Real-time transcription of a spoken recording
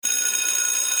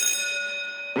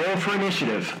Roll for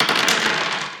initiative.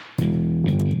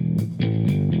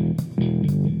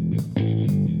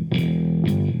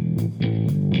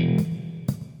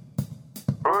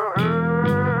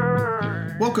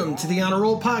 Welcome to the Honor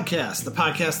Roll Podcast, the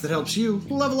podcast that helps you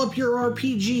level up your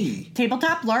RPG.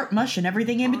 Tabletop, LARP, mush, and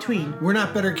everything in between. We're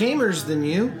not better gamers than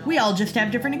you, We all just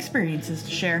have different experiences to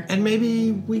share. and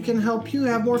maybe we can help you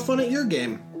have more fun at your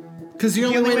game. Because the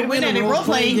only way to win a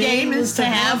role-playing game is to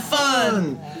have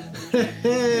fun. What's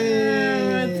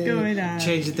going on?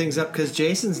 Changing things up because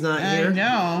Jason's not here. I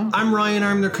know. I'm Ryan,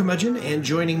 I'm the curmudgeon, and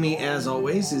joining me as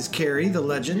always is Carrie, the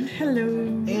legend, Hello.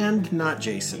 and not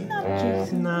Jason. Not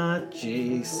Jason. Not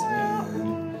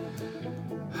Jason.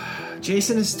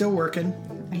 Jason is still working.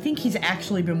 I think he's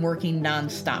actually been working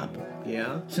nonstop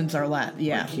Yeah? since our last.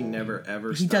 Yeah. Like he never ever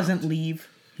He stopped. doesn't leave.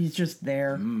 He's just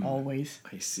there always.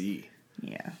 I see.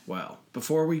 Yeah. Well,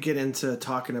 before we get into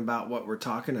talking about what we're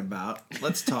talking about,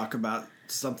 let's talk about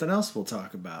something else we'll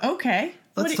talk about. Okay.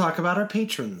 Let's talk about our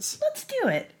patrons. Let's do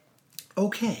it.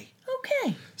 Okay.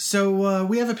 Okay. So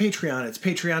we have a Patreon. It's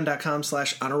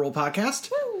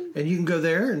patreon.com/honorrollpodcast. Woo. And you can go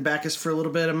there and back us for a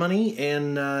little bit of money.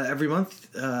 And every month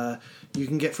you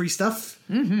can get free stuff.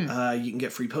 Mm-hmm. You can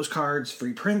get free postcards,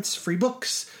 free prints, free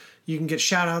books. You can get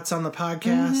shout-outs on the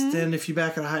podcast. Mm-hmm. And if you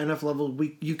back at a high enough level,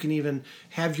 you can even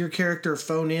have your character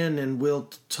phone in and we'll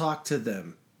talk to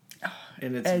them.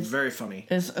 And it's very funny.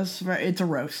 It's a roast. It's a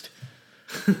roast.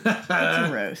 It's a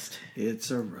roast.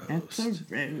 It's a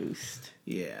roast.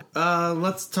 Yeah.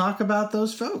 Let's talk about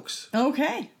those folks.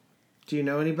 Okay. Do you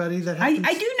know anybody that I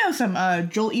happens? do know some.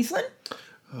 Joel Eastland.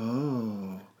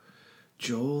 Oh,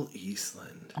 Joel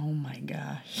Eastland. Oh my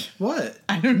gosh. What?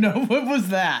 I don't know. What was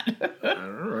that? All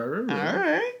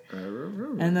right.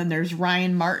 And then there's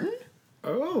Ryan Martin.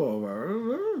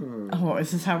 Oh,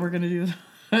 is this how we're going to do this?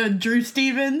 Drew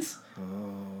Stevens.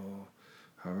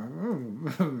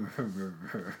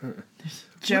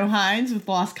 Joe Hines with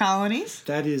Lost Colonies.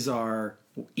 That is our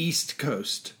East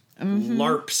Coast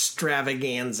LARP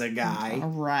extravaganza guy.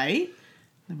 All right.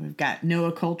 Then we've got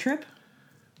Noah Coltrip.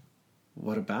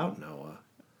 What about Noah?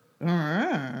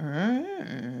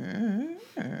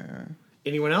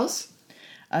 Anyone else?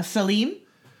 Salim.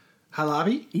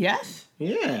 Halabi? Yes.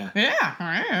 Yeah.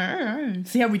 Yeah.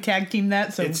 See how we tag team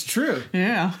that? So It's true.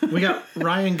 yeah. We got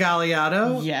Ryan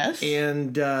Galliotto. Yes.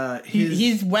 And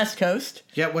he's West Coast.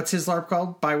 Yeah, what's his LARP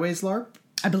called? Byways LARP?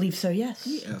 I believe so, yes.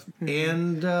 Yeah.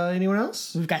 And anyone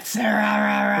else? We've got Sarah.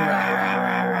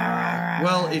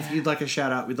 Well, if you'd like a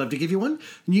shout out, we'd love to give you one.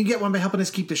 And you can get one by helping us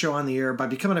keep the show on the air by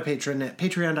becoming a patron at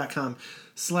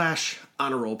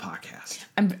patreon.com/honorrollpodcast.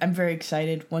 I'm very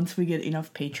excited. Once we get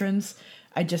enough patrons,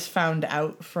 I just found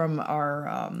out from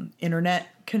our internet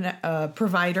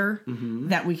provider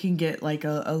that we can get like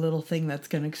a little thing that's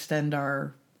going to extend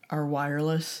our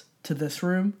wireless to this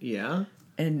room. Yeah.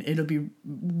 And it'll be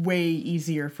way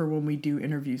easier for when we do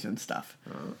interviews and stuff.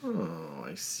 Oh,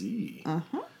 I see.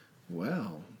 Uh-huh.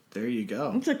 Well, there you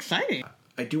go. It's exciting.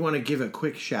 I do want to give a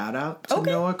quick shout out to Okay.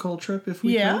 Noah Coltrip if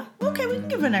we Yeah. Okay, we can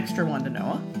give an extra one to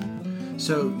Noah.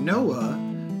 So Noah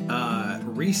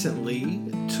recently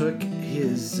took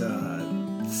his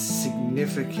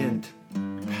significant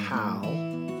pal.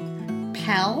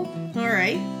 Pal? All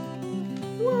right.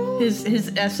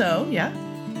 His SO, yeah.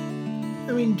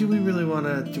 I mean, do we want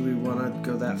to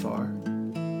go that far?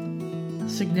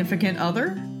 Significant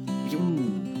other?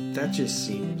 Ooh, that just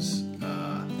seems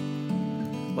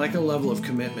like a level of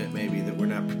commitment maybe that we're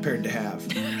not prepared to have.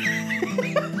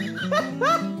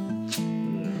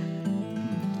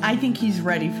 I think he's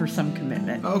ready for some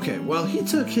commitment. Okay, well, he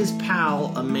took his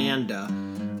pal Amanda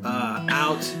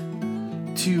out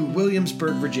to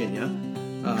Williamsburg, Virginia,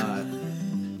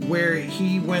 where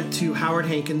he went to Howard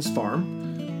Hankins' farm.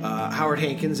 Howard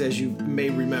Hankins, as you may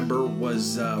remember,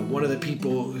 was one of the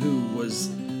people who was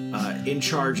in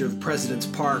charge of President's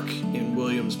Park in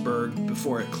Williamsburg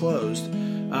before it closed.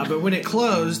 But when it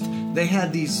closed, they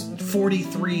had these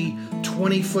 43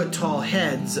 20-foot tall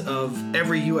heads of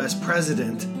every U.S.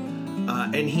 president,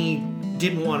 and he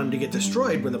didn't want them to get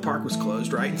destroyed when the park was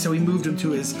closed, right? And so he moved them to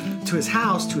his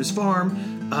house, to his farm,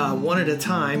 one at a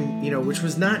time, which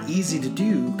was not easy to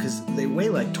do because they weigh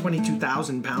like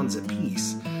 22,000 pounds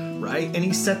apiece, right? And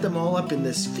he set them all up in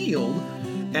this field,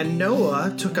 and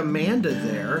Noah took Amanda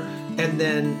there and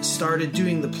then started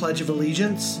doing the Pledge of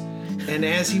Allegiance. And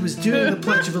as he was doing the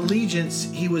Pledge of Allegiance,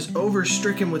 he was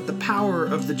overstricken with the power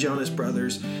of the Jonas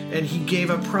Brothers, and he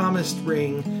gave a promised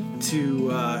ring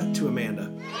to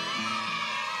Amanda.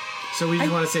 So we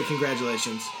just want to say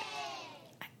congratulations.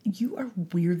 You are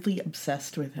weirdly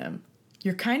obsessed with him.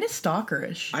 You're kind of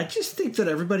stalkerish. I just think that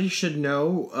everybody should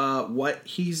know what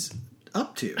he's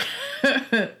up to.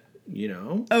 You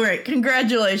know? All right.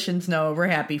 Congratulations, Noah. We're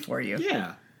happy for you.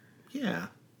 Yeah. Yeah.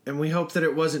 And we hope that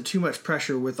it wasn't too much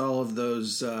pressure with all of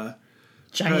those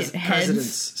Giant heads.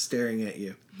 presidents staring at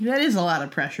you. That is a lot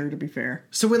of pressure, to be fair.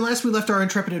 So when last we left our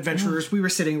intrepid adventurers, we were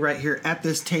sitting right here at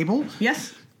this table.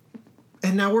 Yes.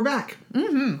 And now we're back.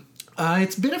 Mm-hmm.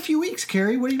 It's been a few weeks,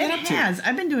 Carrie. What have you been up to? It has.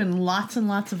 I've been doing lots and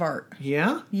lots of art.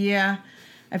 Yeah? Yeah.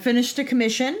 I finished a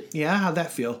commission. Yeah? How'd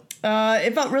that feel?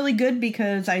 It felt really good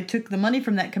because I took the money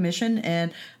from that commission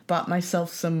and bought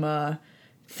myself some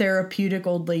therapeutic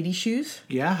old lady shoes.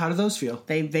 Yeah? How do those feel?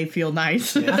 They feel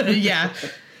nice. Yeah? Yeah.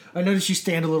 I noticed you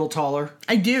stand a little taller.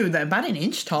 I do. About an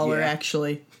inch taller, Yeah.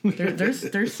 actually.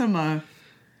 There's some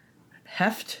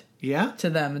heft Yeah? to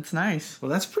them. It's nice. Well,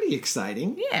 that's pretty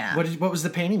exciting. Yeah. What was the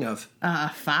painting of?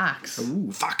 Fox.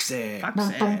 Ooh, Foxy.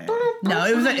 No,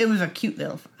 it was a cute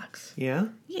little fox. Yeah?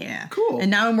 Yeah. Cool.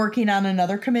 And now I'm working on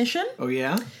another commission, Oh,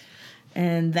 yeah?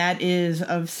 and that is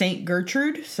of Saint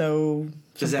Gertrude. So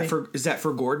Is that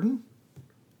for Gordon?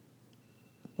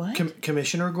 what?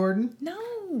 Commissioner Gordon? No.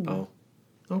 Oh.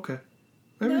 Okay.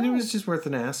 I mean, it No. was just worth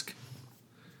an ask.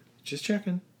 Just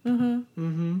checking. Well,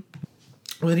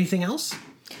 anything else?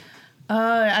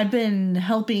 I've been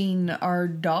helping our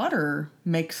daughter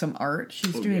make some art.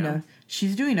 She's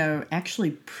doing a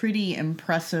actually pretty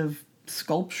impressive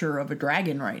sculpture of a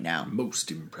dragon right now. Most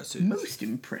impressive. Most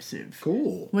impressive.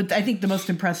 Cool. What I think the most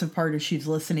impressive part is she's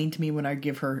listening to me when I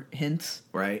give her hints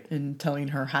Right. and telling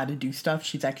her how to do stuff.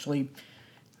 She's actually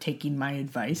taking my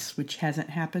advice, which hasn't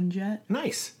happened yet.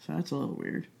 Nice. So that's a little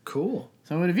weird. Cool.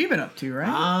 So what have you been up to, right?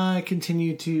 I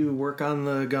continue to work on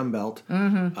the gun belt,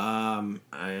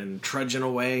 and trudging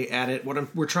away at it.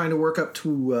 We're trying to work up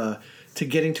to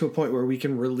getting to a point where we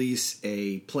can release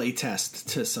a play test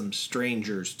to some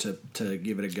strangers to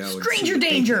give it a go. and see Stranger what they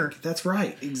danger! think. That's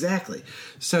right, exactly.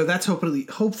 So that's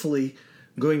hopefully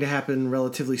going to happen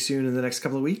relatively soon in the next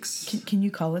couple of weeks. Can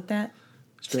you call it that?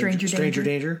 Stranger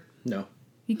danger? No.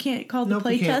 You can't call the Nope,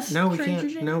 play we can't. test? No, we Stranger can't.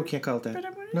 Danger? No, we can't call it that. But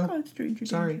I'm going to No, call it Stranger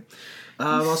sorry. Danger.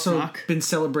 I've also suck. been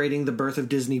celebrating the birth of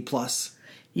Disney Plus.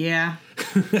 Yeah.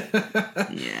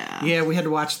 Yeah. Yeah, we had to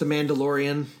watch The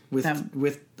Mandalorian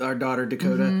with our daughter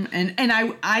Dakota. And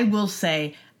I will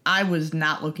say I was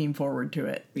not looking forward to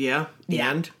it. Yeah,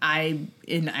 and I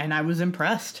was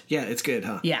impressed. yeah, it's good,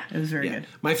 huh? Yeah, it was very good.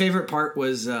 My favorite part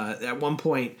was at one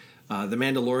point the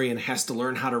Mandalorian has to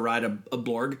learn how to ride a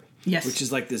Blorg. Yes. Which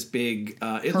is like this big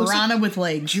it looks Piranha like, with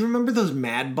legs. do you remember those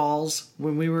Mad Balls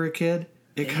when we were a kid?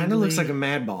 It kind of looks like a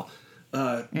Mad Ball.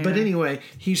 But anyway,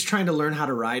 he's trying to learn how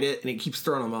to ride it, and it keeps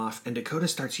throwing him off. And Dakota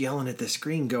starts yelling at the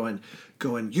screen, going,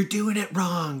 "You're doing it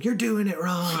wrong! You're doing it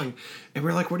wrong!" And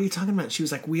we're like, "What are you talking about?" She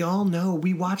was like, "We all know.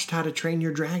 We watched How to Train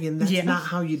Your Dragon. That's not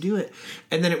how you do it."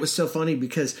 And then it was so funny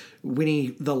because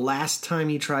when the last time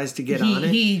he tries to get on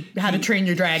it, How to Train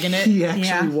Your Dragon it. he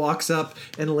actually walks up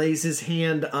and lays his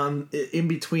hand in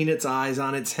between its eyes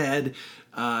on its head.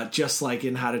 Just like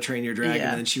in How to Train Your Dragon,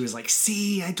 and then she was like,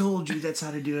 "See, I told you that's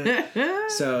how to do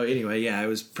it." So anyway, yeah, it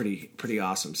was pretty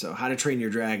awesome. So How to Train Your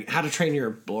Dragon, How to Train Your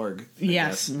Blorg, I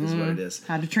guess, is what it is.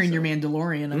 How to Train Your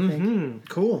Mandalorian, I think.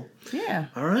 Cool. Yeah.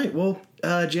 All right. Well,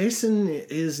 Jason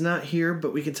is not here,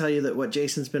 but we can tell you that what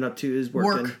Jason's been up to is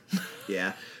working. Work.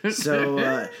 Yeah.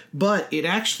 So, but it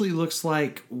actually looks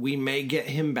like we may get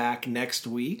him back next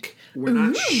week. We're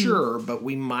not sure, but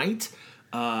we might.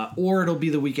 Or it'll be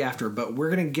the week after, but we're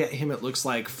gonna get him. It looks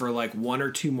like for like 1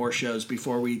 or 2 more shows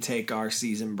before we take our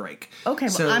season break. Okay,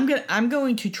 so, well, I'm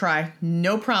going to try.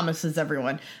 No promises,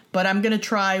 everyone, but I'm gonna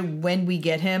try when we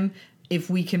get him if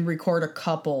we can record a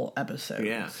couple episodes.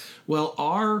 Yeah. Well,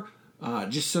 our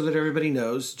just so that everybody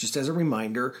knows, just as a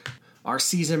reminder, our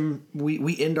season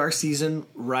we end our season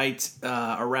right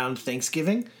around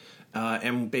Thanksgiving.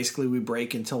 And basically we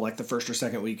break until like the first or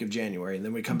second week of January, and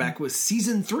then we come back with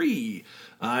season 3.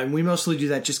 And we mostly do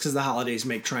that just because the holidays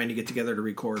make trying to get together to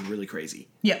record really crazy.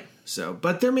 Yep. So,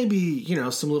 but there may be,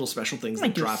 some little special things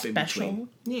that drop in between.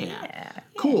 Yeah.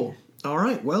 Cool. All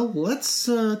right. Well, let's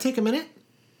take a minute.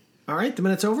 All right. The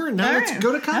minute's over, and now let's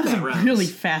go to combat That was a rounds. really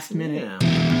fast minute.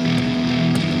 Yeah.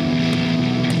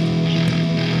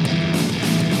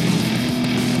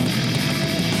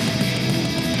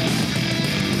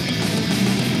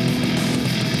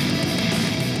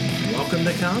 Welcome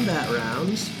to Combat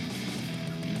Rounds.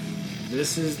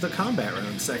 This is the Combat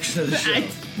Rounds section of the show.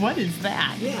 What is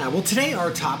that? Yeah, well, today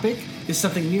our topic is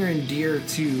something near and dear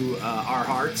to our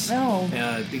hearts. Oh.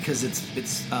 Because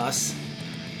it's us.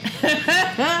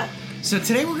 So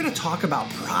today we're going to talk about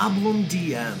problem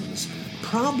DMs,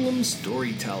 problem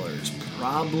storytellers,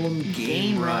 problem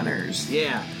game runners.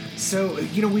 Yeah. So,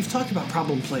 we've talked about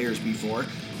problem players before.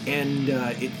 And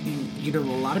a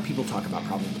lot of people talk about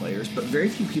problem players, but very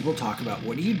few people talk about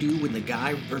what do you do when the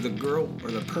guy or the girl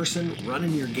or the person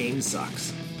running your game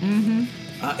sucks. Mm-hmm.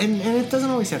 And it doesn't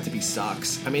always have to be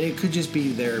sucks. I mean, it could just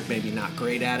be they're maybe not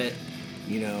great at it,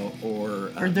 or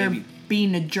they're maybe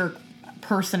being a jerk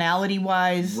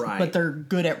personality-wise, right. but they're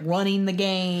good at running the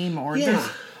game, or Yeah. there's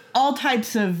all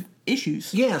types of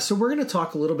issues. Yeah, so we're going to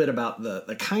talk a little bit about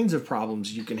the kinds of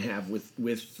problems you can have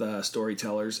with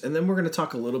storytellers, and then we're going to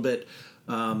talk a little bit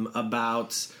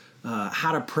about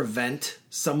how to prevent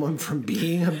someone from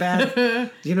being a bad.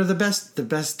 The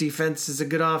best defense is a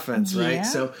good offense, right? Yeah,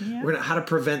 So yeah. we're going to how to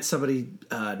prevent somebody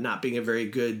not being a very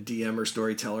good DM or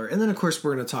storyteller, and then of course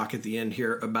we're going to talk at the end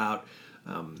here about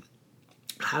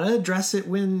how to address it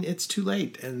when it's too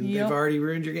late and Yep. they've already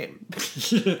ruined your game.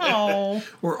 Oh.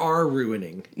 Or are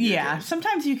ruining your Yeah, game.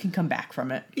 sometimes you can come back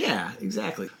from it. Yeah,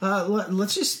 exactly.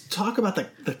 Let's just talk about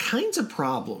the kinds of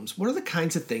problems. What are the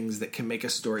kinds of things that can make a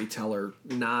storyteller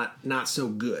not so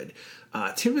good?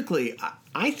 Typically,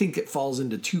 I think it falls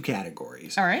into two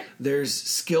categories. All right. There's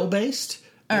skill-based,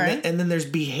 All right. and then there's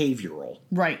behavioral.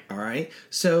 Right. All right.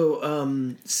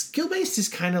 So skill-based is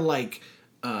kind of like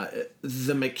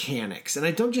the mechanics. And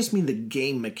I don't just mean the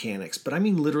game mechanics, but I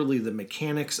mean literally the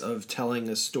mechanics of telling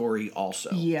a story also.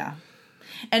 Yeah.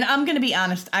 And I'm going to be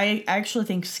honest, I actually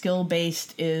think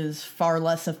skill-based is far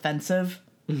less offensive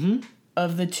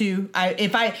of the two.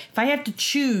 If I have to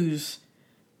choose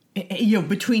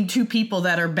between two people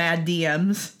that are bad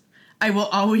DMs, I will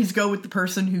always go with the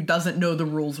person who doesn't know the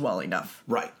rules well enough.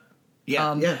 Right.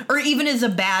 Yeah. Or even is a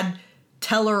bad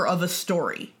teller of a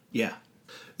story. Yeah.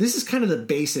 This is kind of the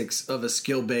basics of a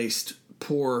skill-based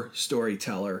poor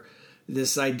storyteller.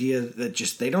 This idea that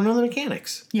just they don't know the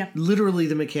mechanics. Yeah. Literally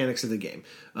the mechanics of the game.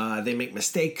 They make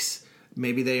mistakes.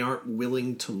 Maybe they aren't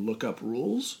willing to look up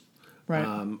rules. Right.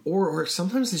 Or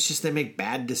sometimes it's just they make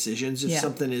bad decisions. If Yeah.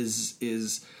 something is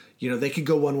they could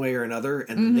go one way or another,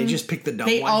 and they just pick the dumb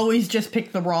They one. always just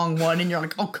pick the wrong one, and you're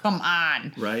like, oh, come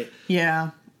on. Right?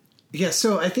 Yeah. Yeah,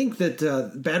 so I think that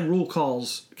bad rule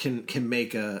calls can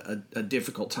make a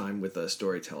difficult time with a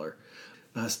storyteller.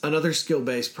 Another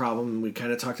skill-based problem, we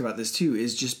kind of talked about this too,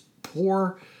 is just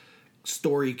poor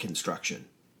story construction.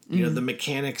 The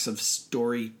mechanics of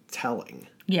storytelling.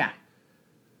 Yeah.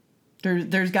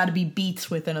 There's got to be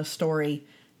beats within a story,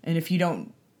 and if you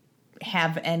don't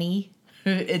have any,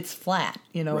 it's flat,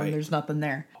 Right. and there's nothing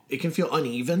there. It can feel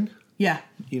uneven. Yeah.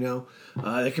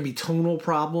 There can be tonal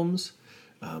problems.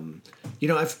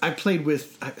 I've played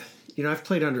with, I've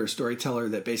played under a storyteller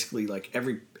that basically like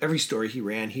every story he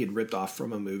ran, he had ripped off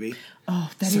from a movie.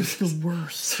 Oh, that is the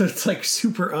worst. So it's like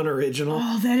super unoriginal.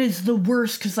 Oh, that is the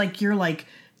worst, because like you're like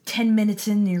 10 minutes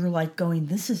in, and you're like going,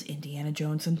 this is Indiana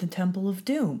Jones and the Temple of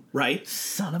Doom. Right.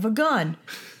 Son of a gun.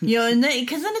 And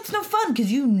because then it's no fun,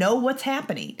 because you know what's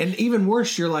happening. And even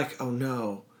worse, you're like, oh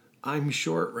no, I'm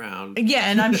short round. Yeah,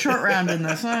 and I'm short round in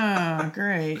this. Oh,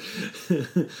 great.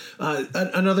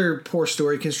 Another poor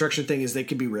story construction thing is they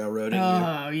could be railroading.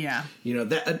 Oh, yeah.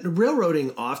 That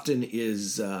railroading often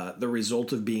is the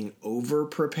result of being over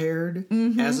prepared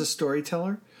as a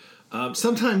storyteller.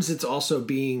 Sometimes it's also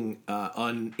being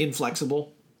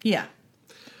inflexible. Yeah.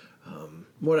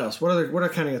 What else? What other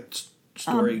kind of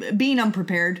story? Being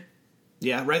unprepared.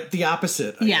 Yeah, right. The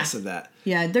opposite, I guess, of that.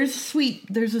 Yeah, there's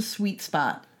a sweet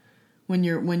spot when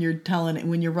you're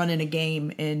running a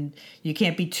game, and you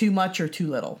can't be too much or too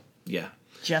little. Yeah.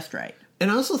 Just right. And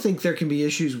I also think there can be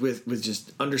issues with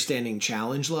just understanding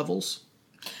challenge levels.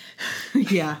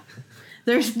 Yeah.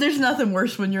 There's nothing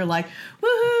worse when you're like,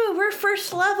 woohoo, we're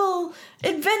first level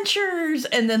adventurers,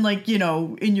 and then like,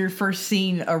 in your first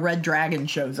scene a red dragon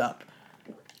shows up.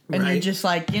 And Right. you're just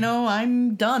like,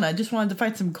 I'm done. I just wanted to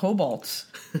fight some kobolds.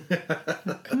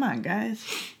 Come on, guys.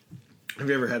 Have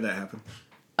you ever had that happen?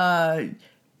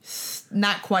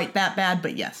 Not quite that bad,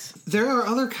 but yes. There are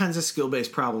other kinds of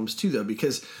skill-based problems too, though,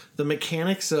 because the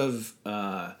mechanics of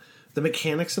the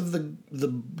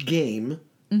game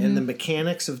and the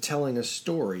mechanics of telling a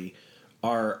story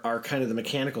are kind of the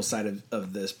mechanical side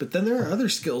of this. But then there are other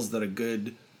skills that a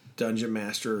good dungeon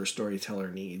master or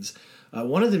storyteller needs.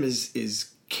 One of them is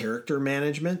character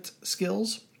management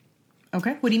skills.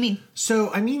 Okay, what do you mean?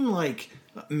 So I mean like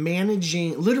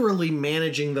literally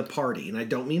managing the party, and I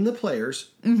don't mean the players.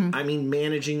 I mean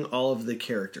managing all of the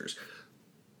characters.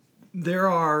 There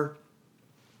are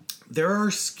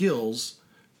skills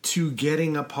to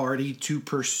getting a party to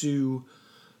pursue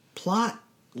plot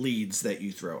leads that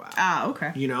you throw out. Ah,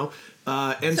 okay.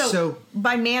 And so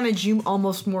by manage, you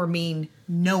almost more mean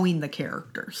knowing the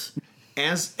characters.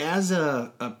 as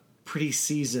a pretty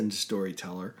seasoned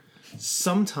storyteller,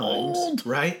 sometimes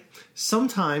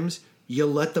you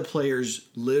let the players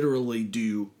literally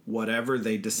do whatever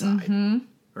they decide,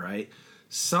 right?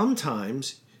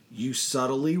 Sometimes you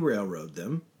subtly railroad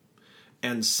them,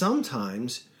 and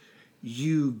sometimes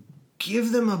you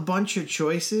give them a bunch of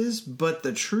choices, but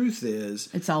the truth is...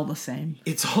 It's all the same.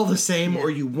 It's all the same, or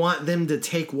you want them to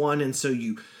take one, and so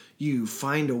you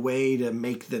find a way to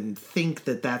make them think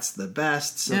that that's the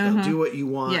best, so they'll do what you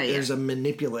want. Yeah, yeah. There's a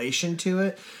manipulation to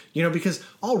it, because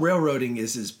all railroading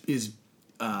is he's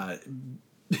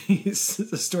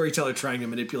a storyteller trying to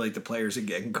manipulate the players and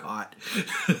getting caught.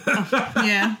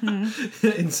 Yeah.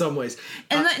 In some ways.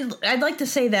 And I'd like to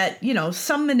say that,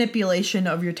 some manipulation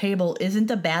of your table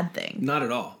isn't a bad thing. Not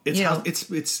at all.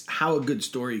 It's how a good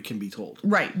story can be told.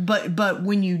 Right. But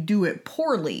when you do it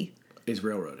poorly, is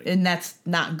railroading. And that's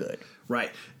not good.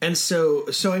 Right. And so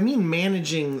I mean,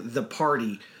 managing the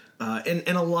party, and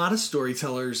a lot of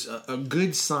storytellers, a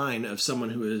good sign of someone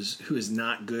who is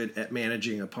not good at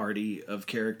managing a party of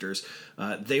characters,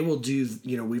 they will do,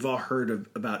 we've all heard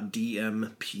about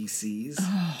DMPCs.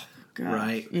 Oh, God.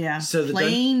 Right? Yeah. So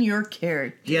playing your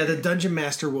character. Yeah, the dungeon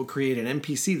master will create an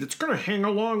NPC that's going to hang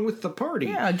along with the party.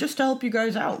 Yeah, just to help you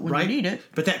guys out when you need it.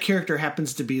 But that character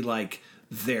happens to be like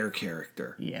their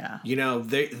character. Yeah.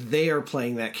 They are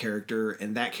playing that character,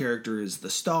 and that character is the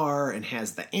star and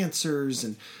has the answers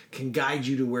and can guide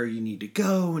you to where you need to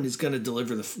go and is going to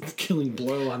deliver the killing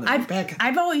blow on the back.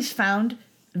 I've always found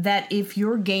that if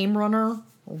your game runner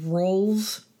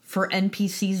rolls for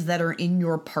NPCs that are in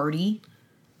your party,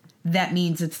 that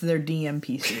means it's their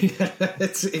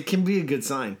DMPC. It can be a good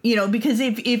sign. Because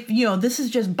if this is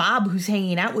just Bob who's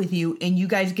hanging out with you and you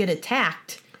guys get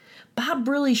attacked, Bob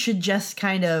really should just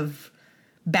kind of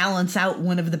balance out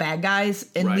one of the bad guys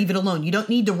and leave it alone. You don't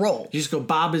need to roll. You just go,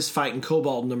 Bob is fighting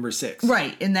Kobold number 6.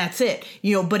 Right, and that's it.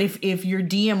 But if your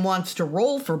DM wants to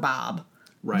roll for Bob,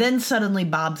 then suddenly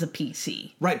Bob's a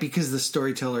PC. Right, because the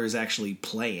storyteller is actually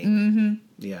playing. Mm-hmm.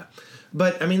 Yeah.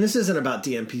 But, I mean, this isn't about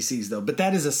DMPCs, though. But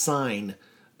that is a sign.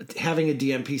 Having a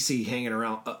DMPC hanging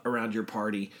around your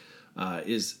party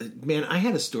is... Man, I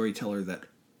had a storyteller that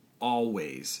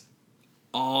always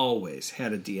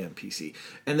had a DMPC.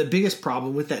 And the biggest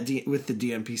problem with with the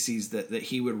DMPCs that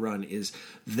he would run is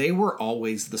they were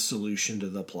always the solution to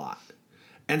the plot.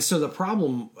 And so the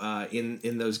problem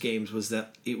in those games was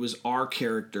that it was our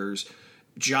character's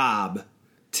job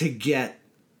to get...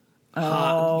 you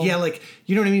know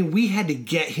what I mean? We had to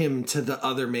get him to the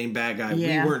other main bad guy.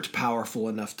 Yeah. We weren't powerful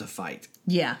enough to fight.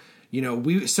 Yeah.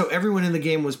 So everyone in the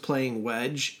game was playing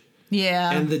Wedge.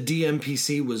 Yeah. And the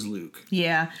DMPC was Luke.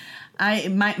 Yeah.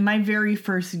 My very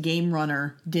first game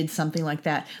runner did something like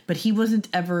that, but he wasn't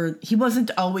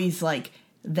always like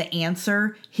the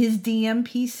answer. His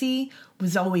DMPC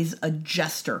was always a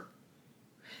jester.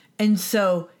 And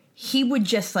so he would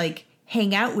just like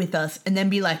hang out with us and then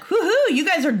be like, woohoo, you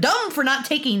guys are dumb for not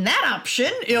taking that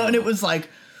option. And it was like,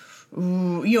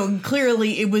 ooh,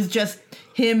 clearly it was just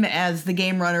him as the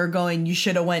game runner going, you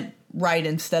should have went right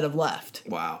instead of left.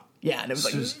 Wow. Yeah, and it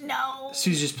was no.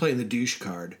 So he's just playing the douche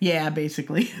card. Yeah,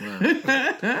 basically.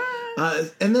 Wow.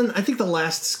 And then I think the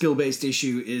last skill-based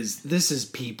issue is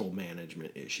people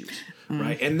management issues,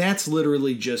 right? And that's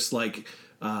literally just like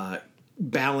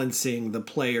balancing the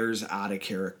players out of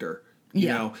character. You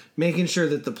know, making sure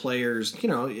that the players, you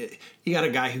got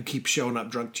a guy who keeps showing up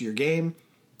drunk to your game,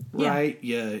 right?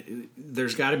 Yeah.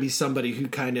 There's got to be somebody who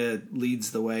kind of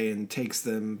leads the way and takes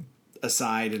them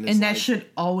aside. And that should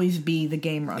always be the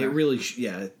game runner. It really,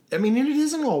 I mean, and it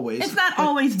isn't always. It's not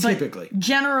always, typically. But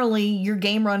generally, your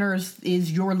game runner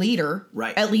is your leader.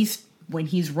 Right. At least when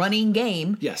he's running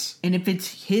game. Yes. And if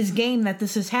it's his game that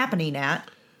this is happening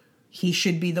at, he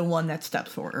should be the one that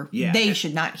steps forward. Yeah. They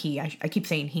should, not he. I keep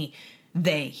saying he.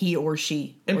 He or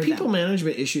she. And or people them.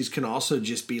 management issues can also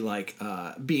just be like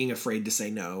being afraid to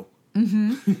say no.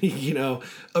 Mm-hmm.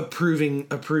 approving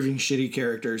shitty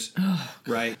characters,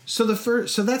 right? So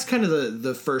that's kind of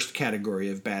the first category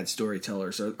of bad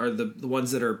storytellers are the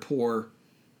ones that are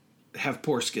have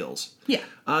poor skills. Yeah.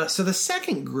 So the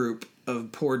second group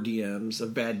of poor DMs,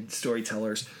 of bad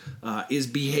storytellers, is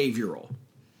behavioral.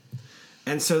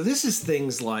 And so this is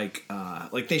things like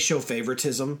they show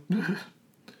favoritism.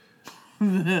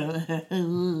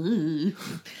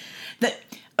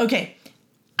 Okay,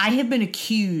 I have been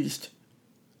accused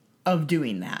of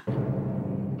doing that.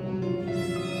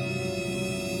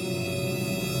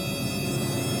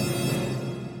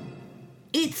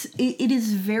 It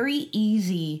is very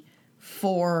easy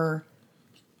for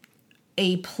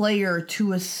a player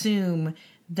to assume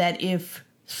that if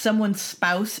someone's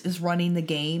spouse is running the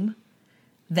game,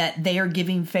 that they are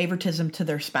giving favoritism to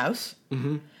their spouse.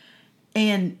 Mm-hmm.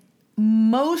 And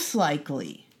most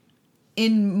likely,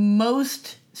 in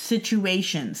most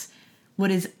situations,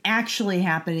 what is actually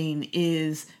happening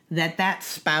is that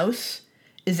spouse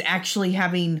is actually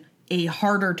having a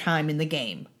harder time in the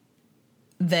game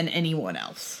than anyone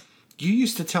else. You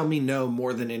used to tell me no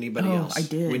more than anybody else. I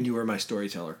did. When you were my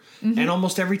storyteller. Mm-hmm. And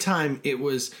almost every time it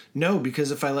was no,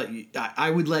 because if I let you, I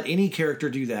would let any character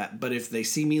do that. But if they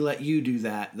see me let you do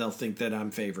that, they'll think that I'm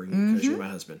favoring you because you're my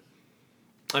husband.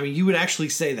 I mean, you would actually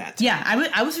say that to me.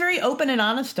 I was very open and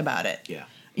honest about it. Yeah.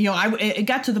 You know, it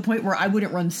got to the point where I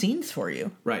wouldn't run scenes for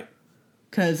you. Right.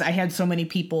 Because I had so many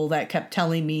people that kept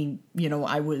telling me, you know,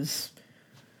 I was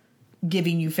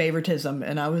giving you favoritism.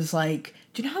 And I was like,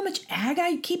 do you know how much ag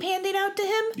I keep handing out to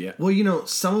him? Yeah. Well, you know,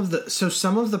 some of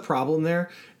the problem there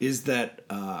is that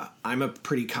I'm a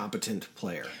pretty competent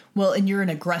player. Well, and you're an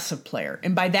aggressive player.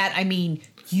 And by that, I mean,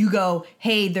 you go,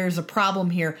 hey, there's a problem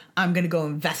here. I'm going to go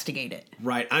investigate it.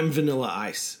 Right. I'm Vanilla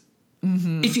Ice.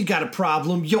 Mm-hmm. If you got a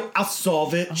problem, I'll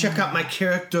solve it. Check out my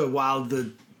character while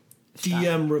the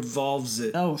DM revolves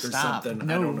it or something.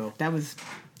 No, I don't know. That was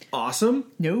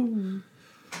awesome. No.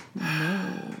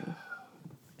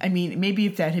 I mean, maybe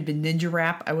if that had been Ninja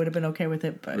Rap, I would have been okay with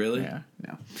it. But really? Yeah,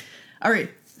 no. All right.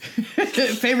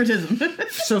 Favoritism.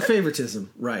 So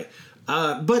favoritism, right.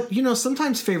 But, you know,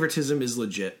 sometimes favoritism is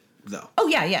legit, though. Oh,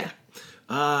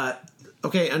 yeah.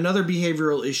 Okay, another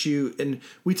behavioral issue, and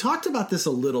we talked about this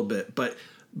a little bit, but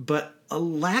a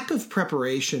lack of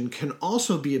preparation can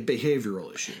also be a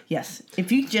behavioral issue. Yes,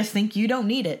 if you just think you don't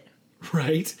need it.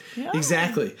 Right? Yeah.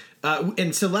 Exactly.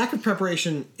 And so lack of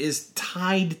preparation is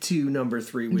tied to number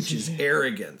 3, which is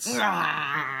arrogance.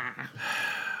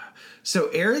 So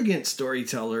arrogant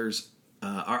storytellers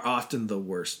are often the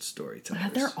worst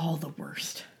storytellers. They're all the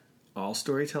worst. All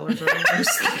storytellers are the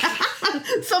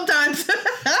worst? Sometimes.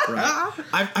 Right.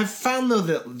 I've found, though,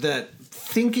 that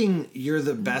thinking you're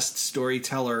the best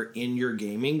storyteller in your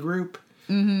gaming group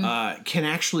can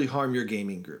actually harm your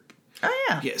gaming group. Oh,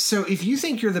 yeah. Yeah. So if you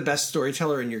think you're the best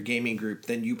storyteller in your gaming group,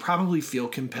 then you probably feel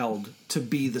compelled to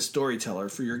be the storyteller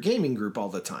for your gaming group all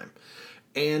the time.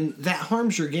 And that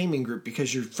harms your gaming group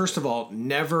because you're, first of all,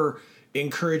 never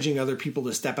encouraging other people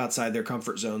to step outside their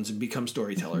comfort zones and become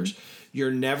storytellers. Mm-hmm.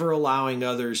 You're never allowing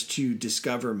others to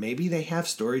discover maybe they have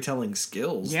storytelling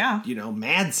skills. Yeah. You know,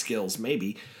 mad skills,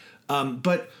 maybe.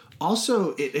 But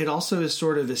also, it also is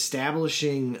sort of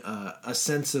establishing a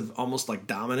sense of almost like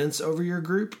dominance over your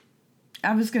group.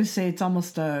 I was going to say it's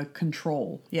almost a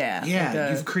control. Yeah.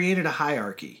 Yeah, you've created a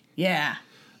hierarchy. Yeah.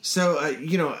 So,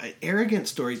 you know, arrogant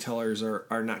storytellers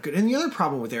are not good. And the other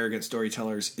problem with arrogant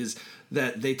storytellers is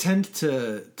that they tend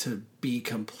to be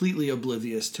completely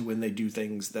oblivious to when they do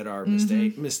things that are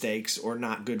mistakes or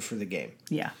not good for the game.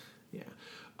 Yeah. Yeah.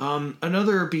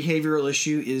 Another behavioral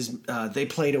issue is they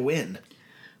play to win.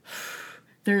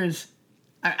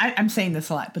 I'm saying this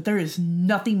a lot, but there is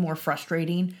nothing more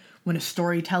frustrating when a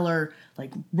storyteller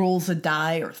like rolls a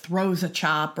die or throws a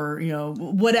chop or, you know,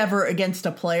 whatever against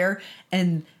a player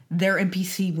and their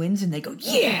NPC wins and they go,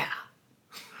 yeah.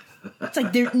 It's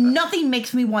like nothing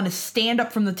makes me want to stand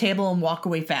up from the table and walk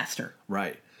away faster.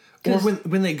 Right. Or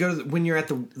when they go when you're at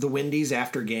the Wendy's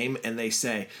after game and they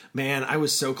say, "Man, I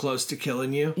was so close to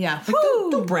killing you." Yeah. Like,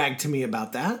 don't brag to me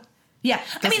about that. Yeah.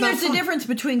 I mean, there's a difference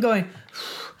between going,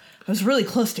 I was really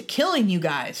close to killing you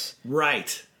guys.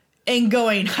 Right. And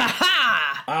going, ha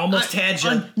ha! I almost had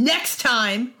you. Next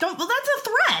time, well, that's a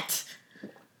threat.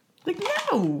 Like,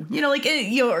 no, you know, like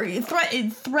you're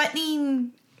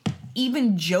threatening,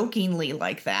 even jokingly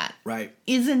like that, right?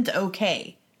 Isn't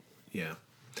okay.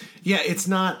 Yeah, it's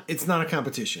not a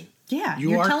competition. Yeah,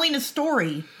 you're telling a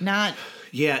story, not.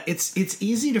 Yeah, it's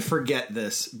easy to forget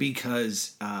this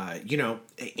because you know,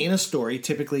 in a story,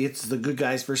 typically it's the good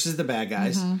guys versus the bad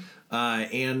guys,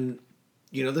 and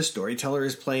you know, the storyteller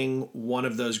is playing one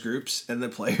of those groups and the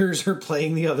players are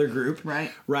playing the other group.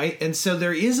 Right. And so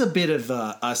there is a bit of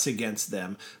us against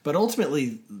them, but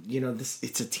ultimately, you know,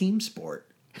 it's a team sport.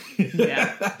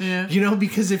 Yeah. You know,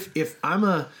 because if I'm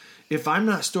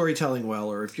not storytelling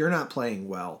well, or if you're not playing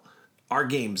well, our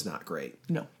game's not great.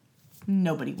 No,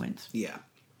 nobody wins. Yeah.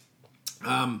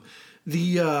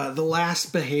 The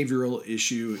last behavioral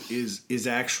issue is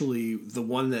actually the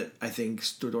one that I think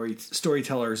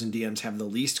storytellers and DMs have the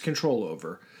least control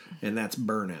over, and that's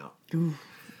burnout. Ooh,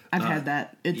 I've had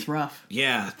that. It's rough.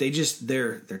 Yeah,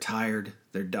 they're tired,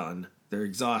 they're done, they're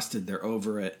exhausted, they're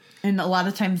over it, and a lot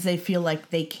of times they feel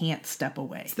like they can't step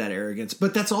away. It's that arrogance,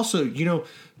 but that's also, you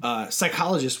know,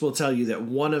 psychologists will tell you that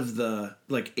one of the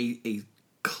like a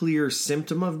clear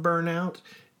symptom of burnout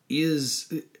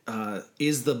is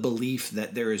the belief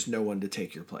that there is no one to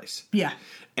take your place. Yeah.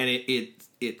 And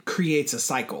it creates a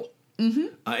cycle. Mm-hmm.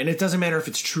 And it doesn't matter if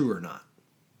it's true or not.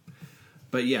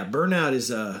 But yeah, burnout is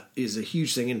a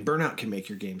huge thing, and burnout can make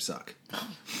your game suck.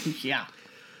 Yeah.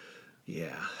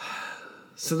 Yeah.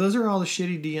 So those are all the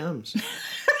shitty DMs.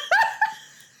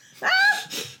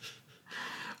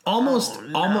 Almost,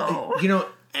 you know,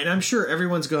 and I'm sure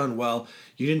everyone's going, well,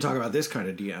 you didn't talk about this kind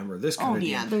of DM or this kind of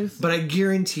DM. But I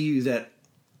guarantee you that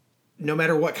no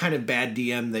matter what kind of bad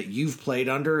DM that you've played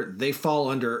under, they fall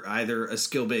under either a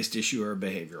skill-based issue or a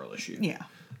behavioral issue. Yeah.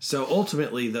 So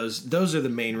ultimately, those are the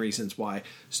main reasons why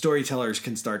storytellers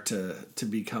can start to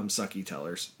become sucky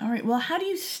tellers. All right. Well, how do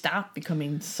you stop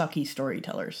becoming sucky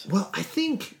storytellers? Well, I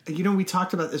think, you know, we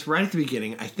talked about this right at the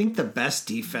beginning. I think the best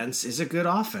defense is a good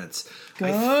offense.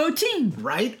 Go team!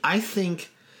 Right? I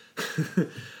think,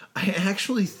 I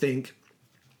actually think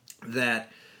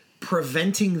that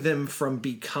preventing them from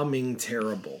becoming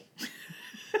terrible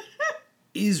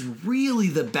is really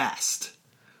the best,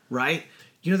 right?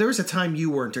 You know, there was a time you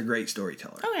weren't a great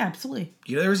storyteller. Oh, yeah, absolutely.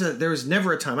 You know, there was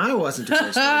never a time I wasn't a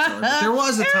great storyteller, but there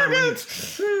was a time when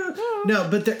you... No,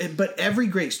 but every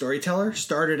great storyteller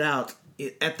started out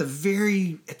at the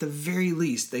very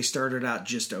least, they started out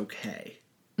just okay.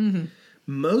 Mm-hmm.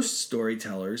 Most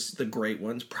storytellers, the great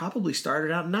ones, probably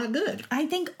started out not good. I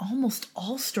think almost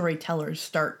all storytellers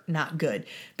start not good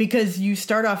because you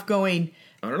start off going,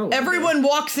 I don't know. Everyone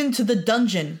walks into the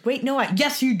dungeon. Wait, no,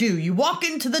 yes, you do. You walk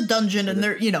into the dungeon and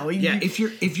they're, you know. Yeah, if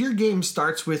your game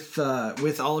starts with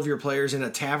all of your players in a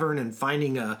tavern and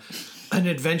finding an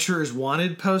Adventurers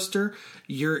Wanted poster,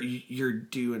 you're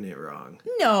doing it wrong.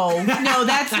 No,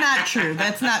 that's not true.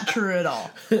 That's not true at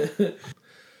all.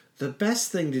 The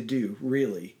best thing to do,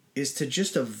 really, is to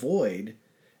just avoid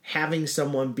having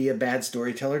someone be a bad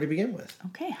storyteller to begin with.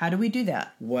 Okay, how do we do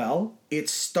that? Well, it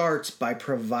starts by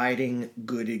providing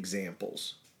good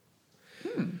examples.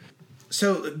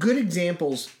 So good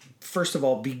examples, first of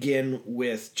all, begin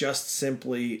with just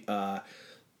simply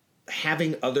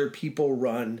having other people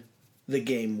run the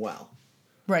game well.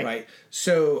 Right.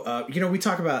 So, you know, we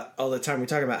talk about all the time, we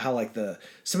talk about how like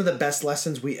some of the best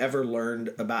lessons we ever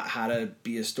learned about how to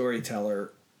be a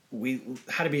storyteller,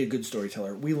 how to be a good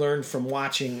storyteller, we learned from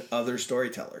watching other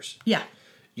storytellers. Yeah.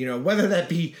 You know, whether that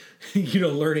be, you know,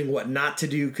 learning what not to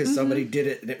do because somebody did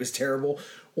it and it was terrible,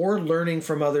 or learning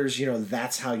from others, you know,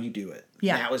 that's how you do it.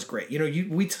 Yeah. That was great. You know,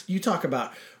 you talk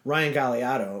about Ryan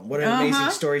Galliotto, what an amazing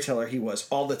storyteller he was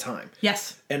all the time.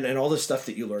 Yes. And all the stuff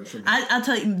that you learned from him. I'll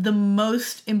tell you, the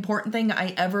most important thing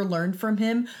I ever learned from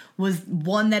him was,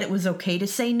 one, that it was okay to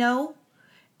say no,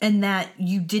 and that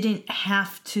you didn't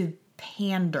have to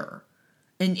pander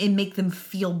and make them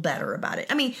feel better about it.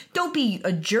 I mean, don't be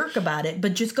a jerk about it,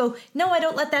 but just go, no, I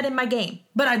don't let that in my game,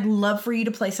 but I'd love for you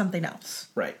to play something else.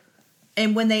 Right.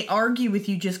 And when they argue with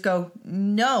you, just go,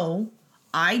 no,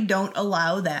 I don't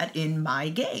allow that in my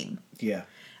game. Yeah.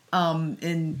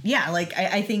 And yeah, like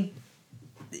I think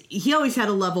he always had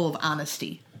a level of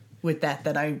honesty with that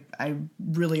I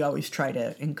really always try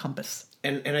to encompass.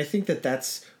 And I think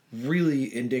that's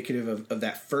really indicative of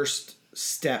that first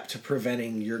step to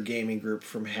preventing your gaming group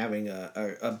from having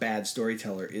a bad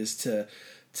storyteller is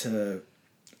to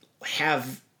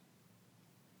have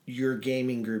your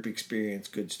gaming group experience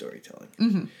good storytelling.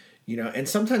 Mm-hmm. You know, and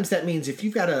sometimes that means if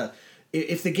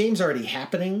the game's already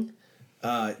happening,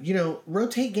 you know,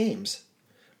 rotate games.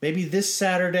 Maybe this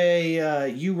Saturday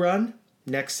you run,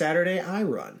 next Saturday I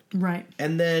run. Right.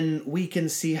 And then we can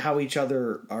see how each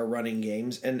other are running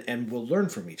games and we'll learn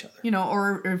from each other. You know,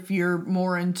 or if you're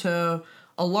more into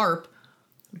a LARP,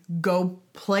 go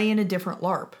play in a different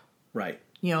LARP. Right.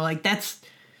 You know, like that's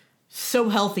so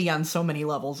healthy on so many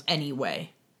levels anyway.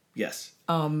 Yes.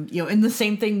 You know, and the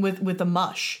same thing with a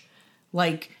mush.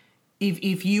 Like,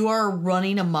 if you are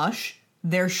running a mush,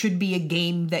 there should be a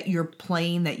game that you're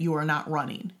playing that you are not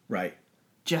running. Right.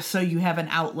 Just so you have an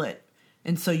outlet,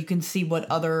 and so you can see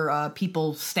what other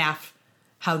people, staff,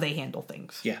 how they handle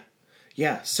things. Yeah.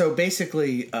 Yeah. So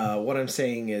basically, what I'm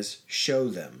saying is show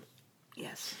them.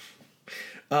 Yes.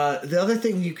 The other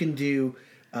thing you can do,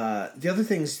 the other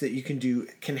things that you can do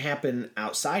can happen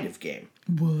outside of game.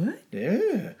 What?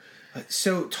 Yeah.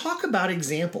 So talk about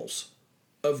examples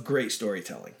of great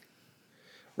storytelling,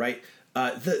 right?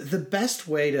 The best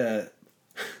way to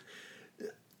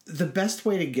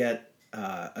get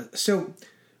so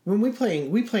when we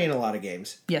play in a lot of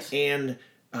games. Yes. And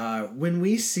when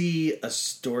we see a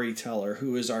storyteller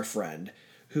who is our friend,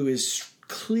 who is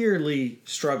clearly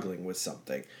struggling with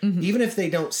something, even if they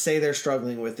don't say they're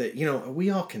struggling with it, you know, we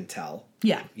all can tell.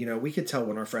 Yeah. You know, we can tell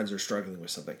when our friends are struggling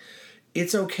with something.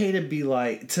 It's okay to be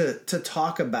like, to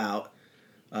talk about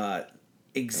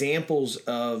examples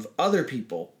of other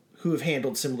people who have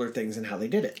handled similar things and how they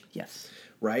did it. Yes.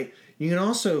 Right? You can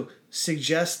also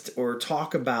suggest or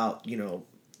talk about,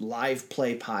 live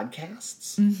play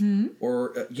podcasts. Mm-hmm.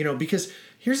 Or, because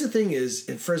here's the thing is,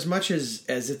 for as much as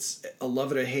it's a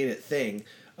love it or hate it thing,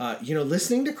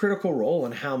 listening to Critical Role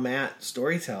and how Matt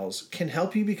storytells can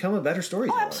help you become a better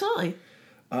storyteller. Oh, absolutely.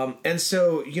 And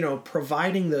so,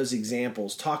 providing those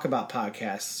examples, talk about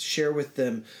podcasts, share with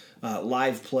them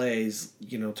live plays,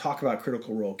 talk about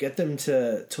Critical Role, get them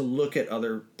to look at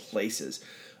other places.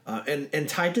 And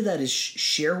tied to that is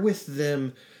share with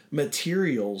them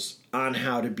materials on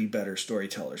how to be better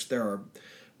storytellers. There are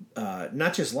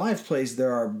not just live plays,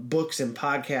 there are books and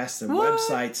podcasts and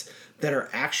websites that are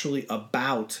actually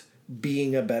about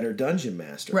being a better dungeon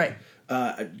master. Right.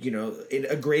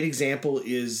 A great example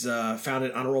is found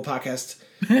at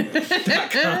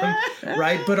honorablepodcast.com,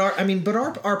 right? But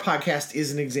our podcast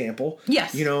is an example.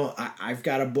 Yes. I've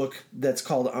got a book that's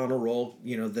called Honor Roll,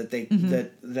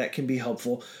 that can be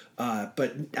helpful.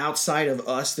 But outside of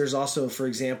us, there's also, for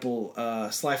example,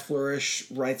 Sly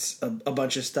Flourish writes a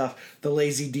bunch of stuff. The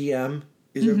Lazy DM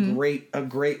is a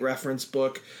great reference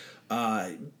book.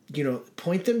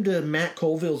 Point them to Matt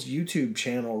Colville's YouTube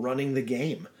channel, Running the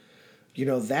Game.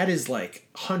 That is like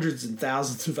hundreds and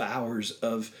thousands of hours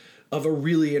of a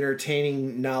really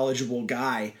entertaining, knowledgeable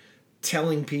guy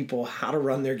telling people how to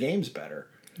run their games better.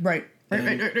 Right.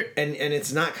 And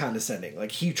it's not condescending.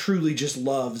 Like, he truly just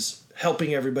loves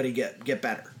helping everybody get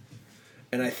better.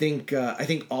 And I think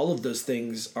all of those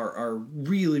things are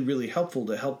really, really helpful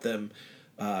to help them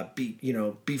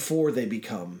before they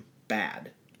become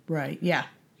bad. Right. Yeah.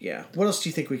 Yeah. What else do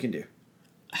you think we can do?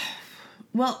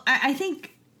 Well, I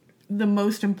think the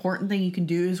most important thing you can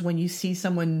do is when you see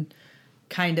someone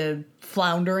kind of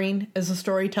floundering as a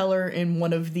storyteller in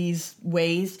one of these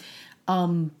ways,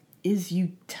 is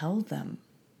you tell them.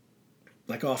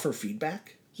 Like, offer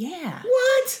feedback? Yeah.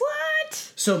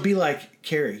 What? So be like,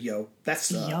 Carrie, that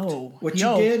sucked. You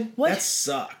did? That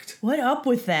sucked. What up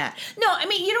with that? No, I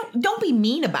mean, don't be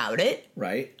mean about it.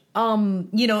 Right. And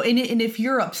if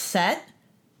you're upset,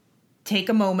 take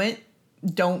a moment.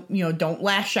 Don't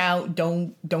lash out.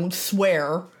 Don't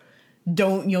swear.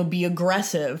 Don't, be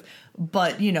aggressive.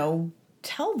 But,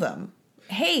 tell them,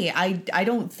 hey, I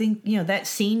don't think, that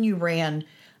scene you ran,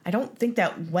 I don't think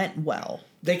that went well.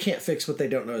 They can't fix what they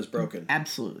don't know is broken.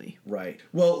 Absolutely. Right.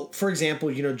 Well, for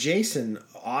example, Jason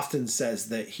often says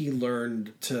that he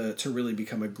learned to really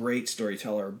become a great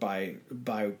storyteller by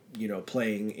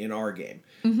playing in our game.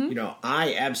 Mm-hmm.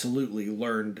 I absolutely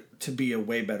learned to be a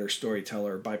way better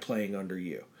storyteller by playing under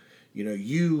you.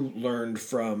 You learned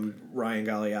from Ryan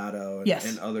Galliotto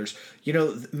and others.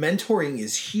 Mentoring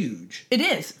is huge. It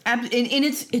is. And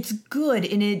it's good.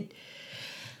 And it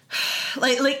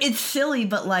like it's silly,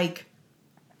 but like,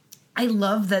 I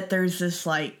love that there's this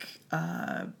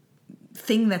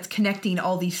thing that's connecting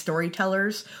all these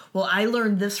storytellers. Well, I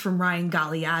learned this from Ryan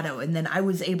Galliotto, and then I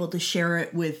was able to share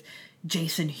it with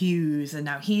Jason Hughes, and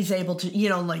now he's able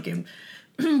to,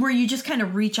 where you just kind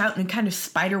of reach out and kind of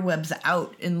spider webs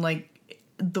out, and like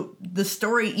the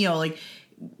story,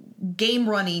 game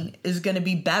running is going to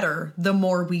be better the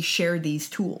more we share these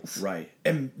tools. Right.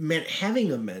 And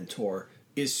having a mentor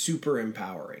is super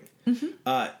empowering. Mm-hmm.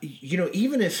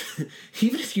 Even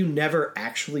if you never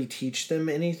actually teach them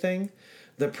anything,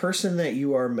 the person that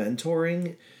you are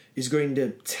mentoring is going to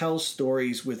tell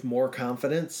stories with more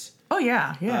confidence. Oh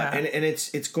yeah, yeah. And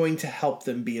it's going to help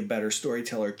them be a better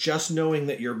storyteller, just knowing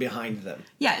that you're behind them.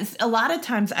 Yeah, a lot of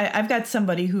times I've got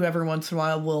somebody who every once in a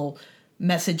while will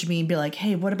message me and be like,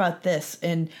 hey, what about this?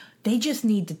 And they just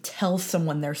need to tell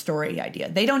someone their story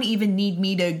idea. They don't even need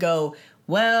me to go,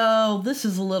 well, this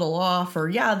is a little off, or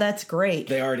yeah, that's great.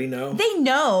 They already know. They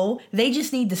know. They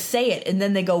just need to say it, and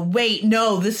then they go, wait,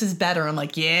 no, this is better. I'm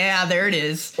like, yeah, there it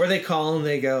is. Or they call and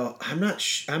they go,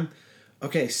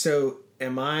 okay, so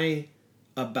am I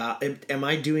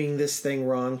doing this thing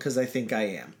wrong? Because I think I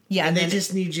am. Yeah. And they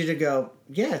just need you to go,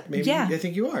 yeah, maybe I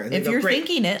think you are. And if you're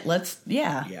thinking it,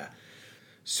 yeah. Yeah.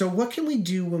 So what can we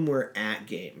do when we're at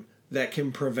game that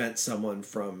can prevent someone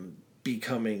from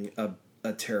becoming a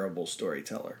terrible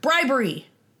storyteller? Bribery.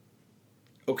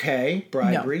 Okay,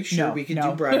 bribery. We can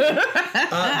do bribery. But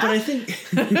I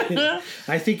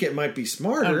think it might be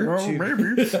smarter to.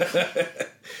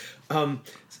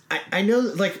 I know,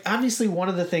 like, obviously one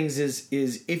of the things is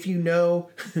if you know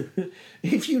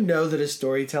that a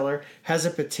storyteller has a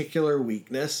particular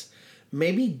weakness,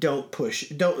 maybe don't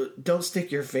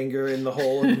stick your finger in the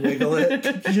hole and wiggle it.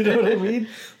 You know what I mean?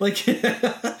 Like,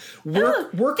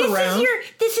 work around.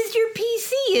 This is your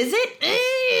PC, is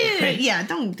it? Right. Yeah,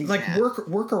 don't do that. Like,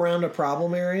 work around a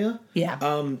problem area. Yeah.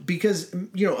 Because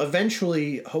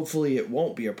eventually, hopefully, it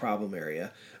won't be a problem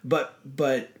area. But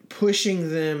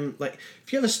pushing them, like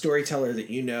if you have a storyteller that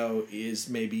you know is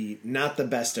maybe not the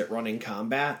best at running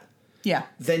combat, Yeah.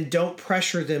 then don't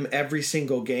pressure them every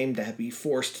single game to be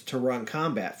forced to run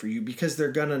combat for you, because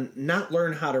they're going to not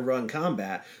learn how to run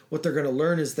combat. What they're going to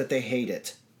learn is that they hate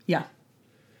it. Yeah.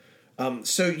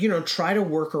 So, you know, try to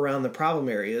work around the problem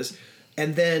areas,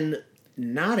 and then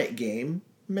not at game,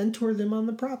 mentor them on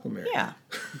the problem area.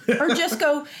 Yeah. Or just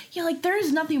go, like, there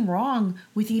is nothing wrong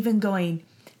with even going,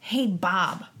 hey,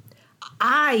 Bob,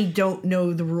 I don't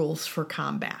know the rules for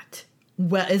combat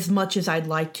well as much as I'd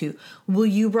like to. Will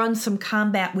you run some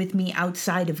combat with me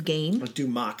outside of game? Let's do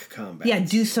mock combat. Yeah,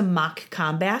 do some mock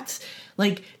combats.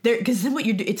 Like, because then what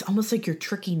you're doing, it's almost like you're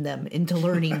tricking them into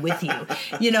learning with you,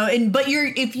 you know. But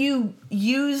if you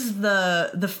use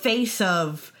the face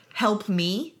of help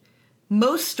me,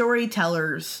 most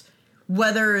storytellers,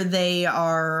 whether they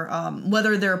are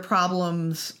whether their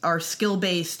problems are skill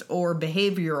based or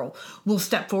behavioral, will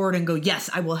step forward and go, yes,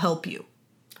 I will help you.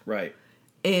 Right.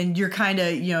 And you're kind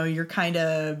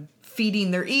of feeding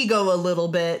their ego a little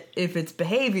bit if it's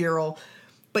behavioral,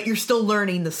 but you're still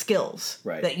learning the skills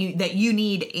right. that you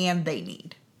need and they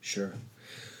need. Sure.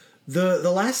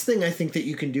 The last thing I think that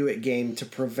you can do at game to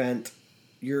prevent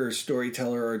your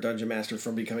storyteller or dungeon master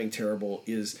from becoming terrible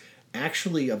is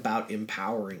actually about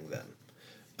empowering them.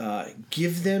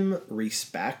 Give them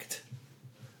respect,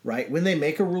 right? When they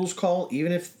make a rules call,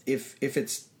 even if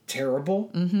it's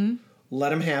terrible, let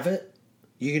them have it.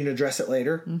 You can address it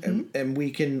later, and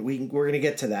we're going to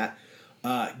get to that.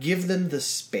 Give them the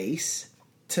space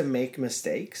to make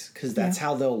mistakes, because that's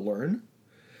how they'll learn.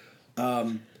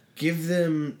 Give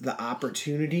them the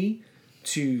opportunity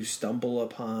to stumble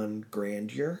upon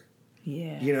grandeur.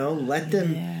 Yeah. You know, let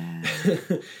them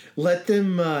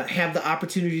have the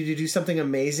opportunity to do something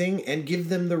amazing, and give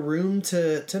them the room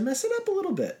to mess it up a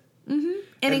little bit.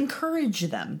 And encourage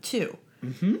them too.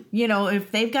 You know,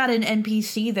 if they've got an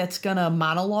NPC that's gonna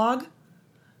monologue,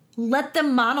 let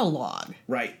them monologue.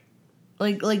 Right.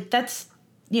 Like that's,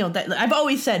 you know, that I've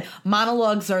always said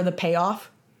monologues are the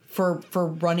payoff for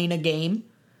running a game.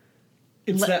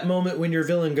 It's that moment when your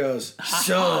villain goes,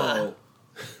 so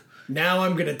now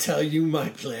I'm going to tell you my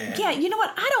plan. Yeah, you know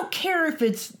what? I don't care if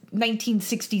it's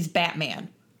 1960s Batman.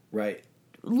 Right.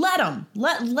 Let him.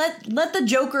 Let the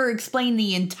Joker explain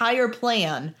the entire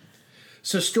plan.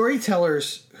 So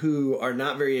storytellers who are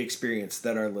not very experienced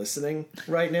that are listening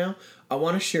right now, I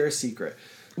want to share a secret.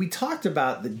 We talked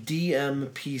about the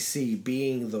DMPC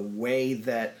being the way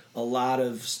that a lot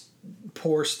of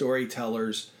poor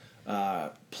storytellers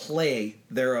play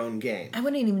their own game. I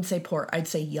wouldn't even say poor. I'd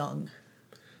say young.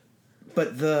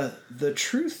 But the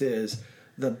truth is,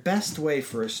 the best way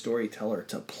for a storyteller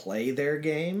to play their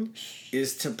game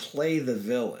is to play the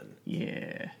villain.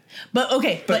 Yeah. But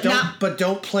okay, but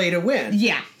don't play to win.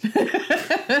 Yeah.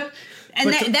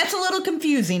 And that's a little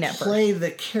confusing at first. Play the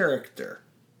character.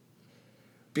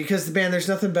 Because, man, there's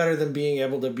nothing better than being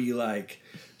able to be like,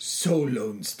 so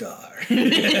Lone Star.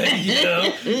 You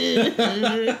know?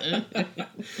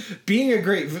 Being a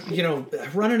great,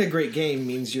 running a great game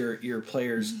means your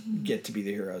players get to be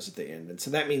the heroes at the end. And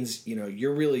so that means,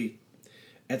 you're really,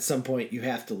 at some point, you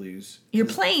have to lose. You're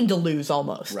playing to lose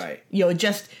almost. Right.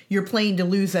 You're playing to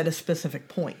lose at a specific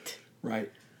point.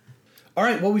 Right. All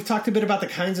right, well, we've talked a bit about the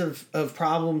kinds of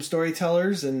problem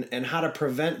storytellers and how to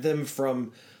prevent them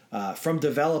from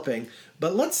developing.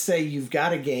 But let's say you've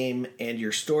got a game and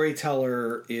your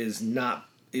storyteller is not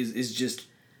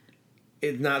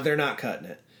they're not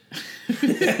cutting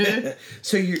it.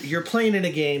 So you're playing in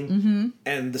a game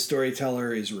and the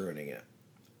storyteller is ruining it.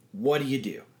 What do you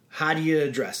do? How do you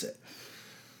address it?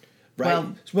 Right?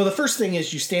 Well, the first thing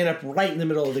is you stand up right in the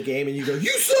middle of the game and you go, "You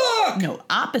suck!" No,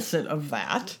 opposite of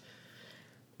that.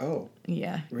 Oh.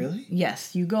 Yeah. Really?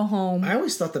 Yes, you go home. I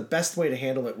always thought the best way to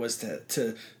handle it was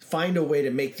to find a way to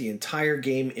make the entire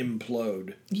game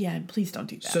implode. Yeah, please don't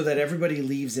do that. So that everybody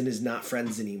leaves and is not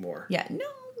friends anymore. Yeah, no,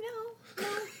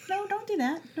 don't do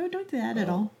that. No, don't do that at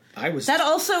all. I was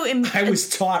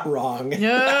taught wrong.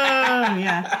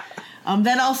 Yeah.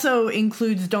 That also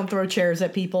includes don't throw chairs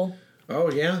at people.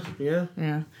 Oh, yeah.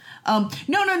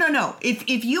 No.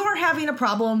 If you are having a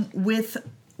problem with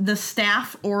the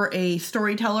staff or a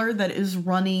storyteller that is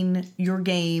running your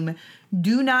game,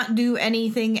 do not do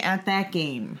anything at that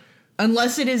game.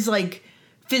 Unless it is, like,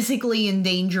 physically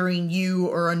endangering you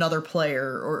or another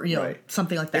player or,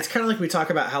 something like that. It's kind of like we talk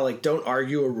about how, like, don't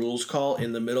argue a rules call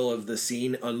in the middle of the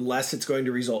scene unless it's going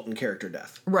to result in character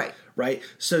death. Right. Right?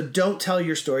 So don't tell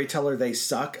your storyteller they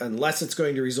suck unless it's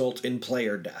going to result in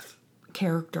player death.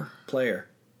 Character. Player.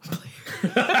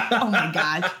 Oh, my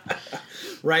God.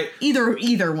 Right.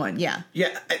 Either one, yeah.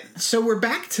 Yeah. So we're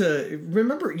back to,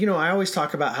 remember, I always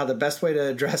talk about how the best way to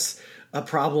address a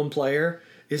problem player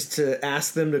is to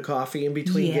ask them to coffee in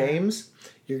between games.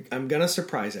 I'm going to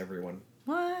surprise everyone.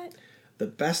 What? The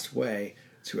best way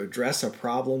to address a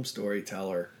problem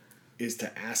storyteller is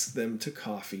to ask them to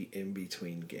coffee in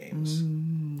between games.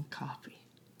 Coffee.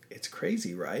 It's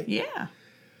crazy, right? Yeah.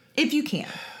 If you can.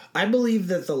 I believe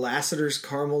that the Lassiter's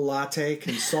caramel latte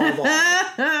can solve all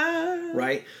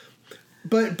right?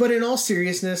 But in all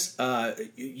seriousness,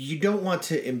 you don't want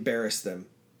to embarrass them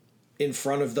in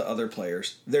front of the other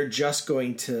players. That's just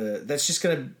going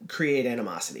to create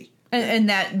animosity. And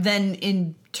that then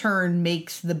in turn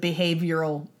makes the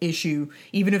behavioral issue,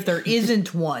 even if there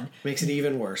isn't one, makes it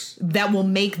even worse. That will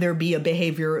make there be a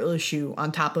behavioral issue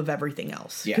on top of everything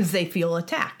else because they feel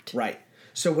attacked. Right.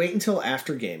 So wait until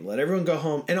after game. Let everyone go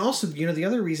home. And also, the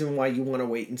other reason why you want to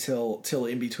wait until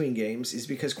in between games is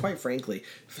because, quite frankly,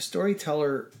 if a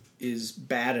storyteller is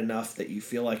bad enough that you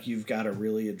feel like you've got to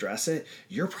really address it,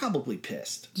 you're probably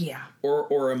pissed. Yeah.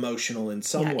 Or emotional in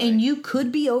some way. And you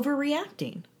could be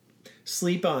overreacting.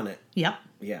 Sleep on it. Yep.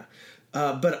 Yeah.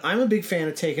 But I'm a big fan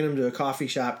of taking them to a coffee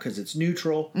shop because it's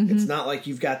neutral. Mm-hmm. It's not like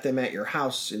you've got them at your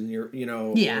house and or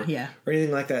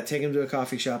anything like that. Take them to a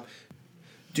coffee shop.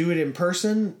 Do it in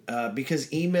person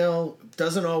because email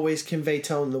doesn't always convey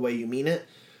tone the way you mean it.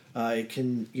 It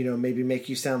can, maybe make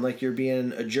you sound like you're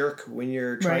being a jerk when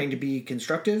you're trying to be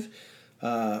constructive,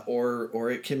 or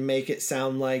it can make it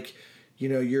sound like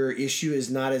your issue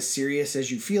is not as serious as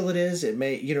you feel it is. It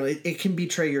may, it can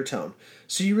betray your tone.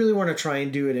 So you really want to try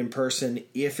and do it in person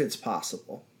if it's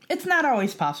possible. It's not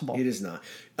always possible. It is not.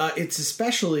 It's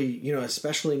especially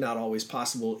not always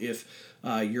possible if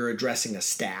you're addressing a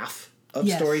staff of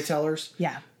storytellers.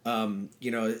 Yeah.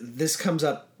 This comes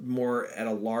up more at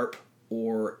a LARP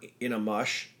or in a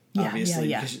mush, obviously.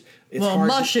 Yeah. It's hard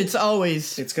mush, it's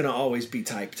going to always be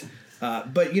typed.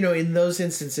 But, in those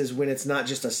instances when it's not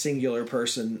just a singular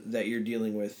person that you're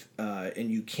dealing with, and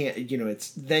you can't,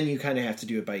 then you kind of have to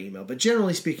do it by email. But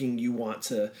generally speaking, you want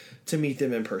to meet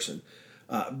them in person.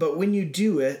 But when you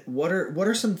do it, what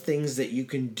are some things that you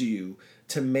can do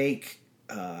to make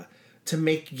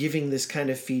giving this kind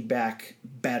of feedback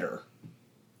better?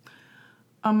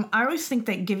 I always think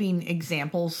that giving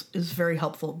examples is very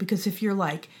helpful because if you're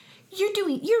like,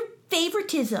 you're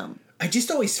favoritism. I just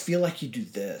always feel like you do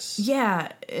this.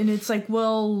 Yeah, and it's like,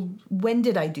 well, when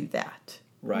did I do that?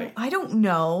 Right. Well, I don't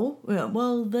know.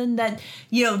 Well, then that,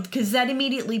 because that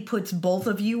immediately puts both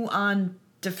of you on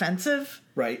defensive.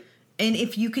 Right. And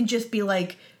if you can just be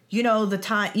like, the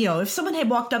time, if someone had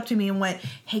walked up to me and went,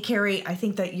 hey, Carrie, I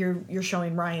think that you're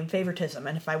showing Ryan favoritism.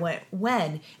 And if I went,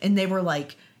 when? And they were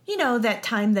like, that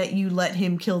time that you let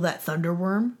him kill that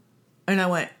thunderworm. And I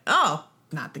went, oh,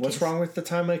 not the case. What's wrong with the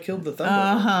time I killed the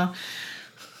thunderworm? Uh-huh.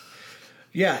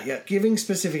 Yeah. Giving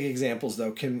specific examples,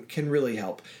 though, can really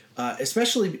help.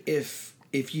 Especially if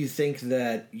you think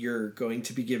that you're going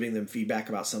to be giving them feedback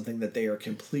about something that they are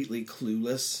completely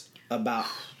clueless about.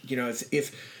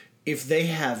 If they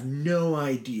have no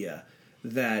idea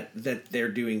that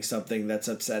they're doing something that's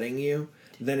upsetting you,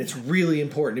 then it's really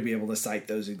important to be able to cite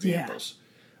those examples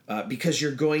because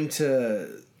you're going to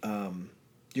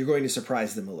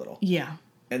surprise them a little. Yeah,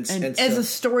 and so, as a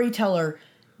storyteller,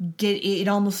 it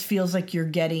almost feels like you're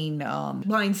getting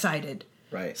blindsided.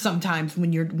 Right. Sometimes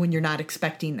when you're not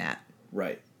expecting that.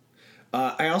 Right.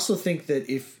 I also think that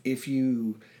if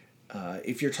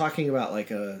you're talking about like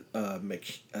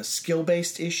a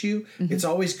skill-based issue, mm-hmm. it's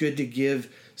always good to give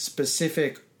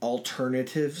specific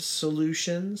alternative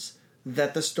solutions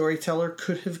that the storyteller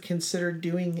could have considered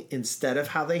doing instead of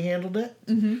how they handled it.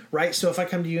 Mm-hmm. Right? So if I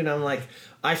come to you and I'm like,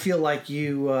 I feel like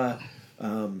you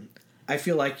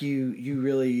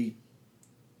really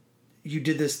you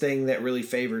did this thing that really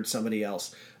favored somebody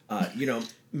else.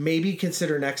 Maybe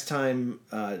consider next time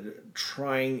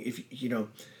trying if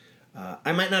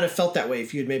I might not have felt that way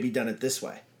if you had maybe done it this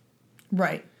way.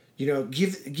 Right.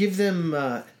 Give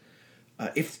them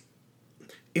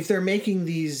if they're making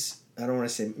these, I don't want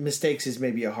to say mistakes is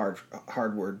maybe a hard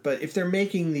word, but if they're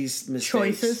making these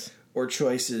mistakes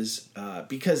choices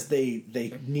because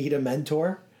they need a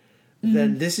mentor, mm-hmm.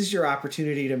 then this is your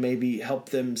opportunity to maybe help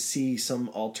them see some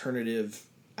alternative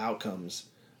outcomes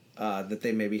that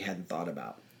they maybe hadn't thought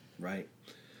about. Right.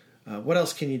 What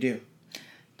else can you do?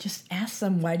 Just ask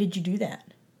them, why did you do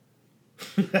that?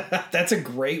 That's a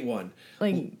great one.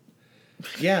 Like,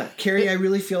 yeah, Carrie, I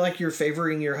really feel like you're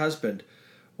favoring your husband.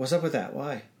 What's up with that?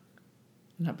 Why?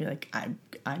 And I'll be like,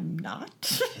 I'm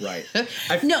not. Right.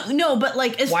 No, but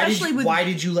like, especially why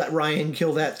did you let Ryan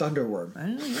kill that thunderworm?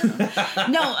 I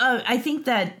don't know. No, I think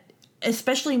that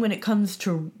especially when it comes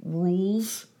to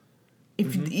rules,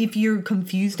 if you're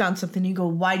confused on something, you go,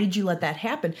 why did you let that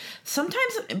happen?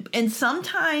 Sometimes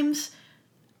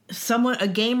a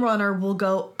game runner will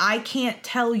go, I can't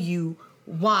tell you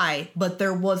why, but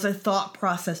there was a thought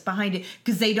process behind it,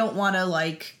 because they don't want to,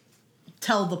 like,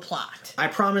 tell the plot. I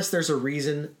promise there's a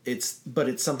reason. But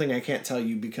it's something I can't tell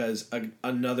you because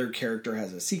another character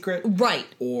has a secret, right?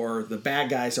 Or the bad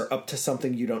guys are up to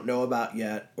something you don't know about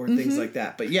yet, or things like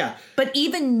that. But yeah, but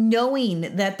even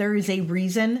knowing that there is a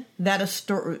reason that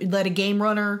a game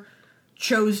runner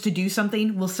chose to do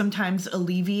something will sometimes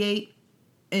alleviate,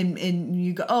 and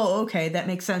you go, oh, okay, that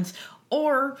makes sense.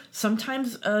 Or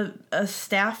sometimes a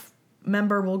staff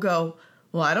member will go,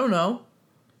 well, I don't know.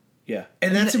 Yeah,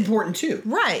 and that's important too.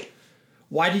 Right.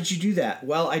 Why did you do that?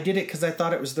 Well, I did it because I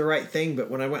thought it was the right thing, but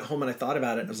when I went home and I thought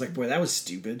about it, I was like, boy, that was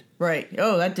stupid. Right.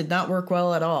 Oh, that did not work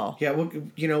well at all. Yeah,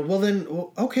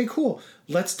 well, okay, cool.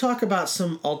 Let's talk about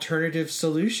some alternative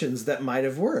solutions that might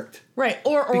have worked. Right.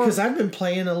 Or because I've been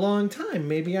playing a long time.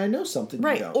 Maybe I know something.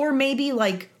 Right. You don't. Or maybe,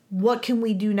 like, what can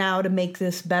we do now to make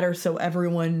this better so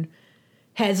everyone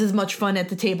has as much fun at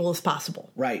the table as possible?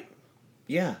 Right.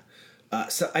 Yeah.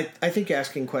 So I think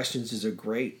asking questions is a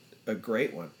great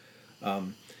one.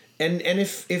 And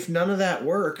if none of that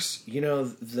works,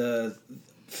 the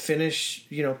finish,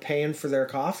 paying for their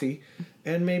coffee,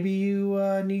 and maybe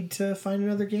you need to find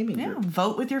another gaming group.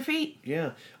 Vote with your feet.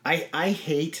 Yeah. I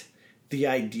hate the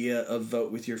idea of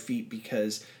vote with your feet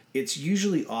because it's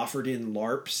usually offered in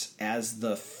LARPs as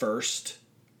the first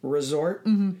resort.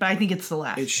 But I think it's the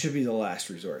last. It should be the last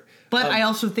resort. But I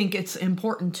also think it's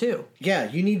important too.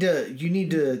 Yeah, you need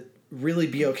to really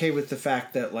be okay with the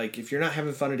fact that, like, if you're not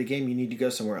having fun at a game, you need to go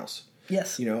somewhere else.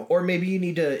 Yes. Or maybe you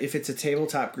need to, if it's a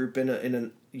tabletop group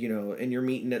and you're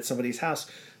meeting at somebody's house,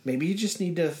 maybe you just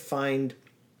need to find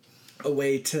a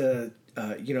way to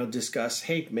discuss,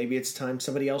 hey, maybe it's time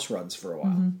somebody else runs for a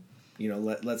while.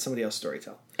 Let somebody else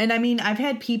storytell. And I mean, I've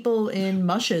had people in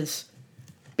mushes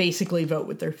basically vote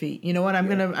with their feet. You know what? I'm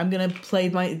gonna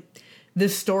play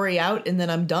this story out, and then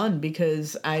I'm done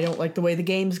because I don't like the way the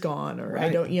game's gone, or right. I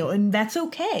don't, and that's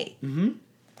okay. Mm-hmm.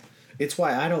 It's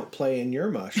why I don't play in your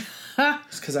mush.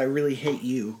 It's because I really hate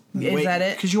you. Is that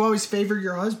it? Because you always favor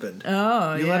your husband.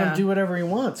 Oh, you let him do whatever he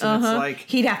wants, and it's like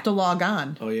he'd have to log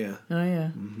on. Oh yeah. Oh yeah.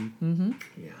 Mm-hmm. Mm-hmm.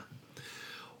 Yeah.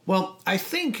 Well, I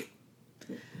think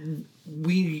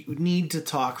we need to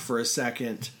talk for a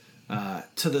second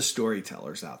to the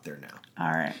storytellers out there now.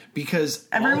 All right. Because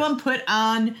everyone put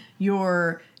on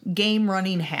your game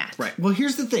running hat. Right. Well,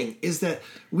 here's the thing, is that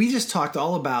we just talked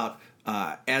all about,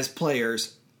 as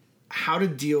players, how to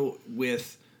deal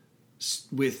with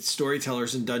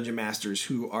storytellers and dungeon masters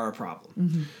who are a problem.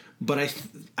 Mm-hmm. But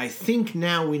I think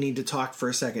now we need to talk for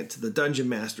a second to the dungeon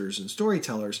masters and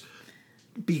storytellers,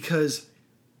 because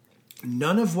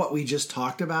none of what we just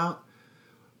talked about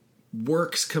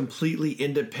works completely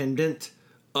independent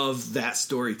of that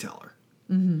storyteller.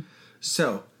 Mm-hmm.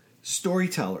 So,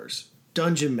 storytellers,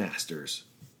 dungeon masters,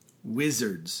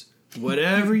 wizards,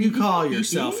 whatever you call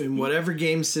yourself in whatever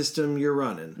game system you're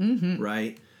running,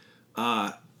 right?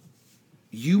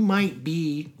 You might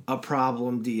be a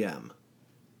problem DM.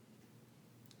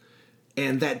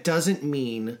 And that doesn't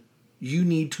mean you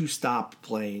need to stop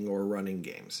playing or running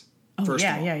games. First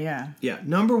of all. Yeah.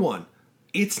 Number one,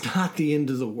 it's not the end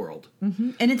of the world.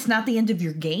 Mm-hmm. And it's not the end of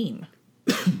your game.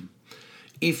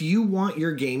 If you want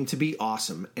your game to be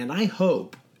awesome, and I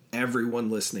hope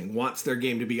everyone listening wants their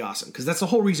game to be awesome, because that's the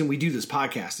whole reason we do this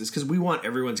podcast, is because we want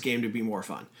everyone's game to be more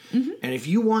fun. Mm-hmm. And if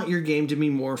you want your game to be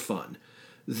more fun,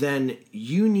 then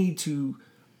you need to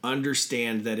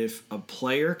understand that if a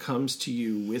player comes to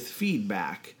you with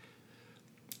feedback,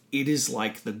 it is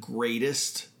like the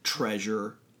greatest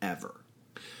treasure ever.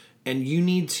 And you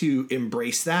need to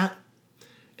embrace that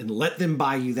and let them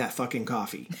buy you that fucking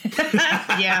coffee.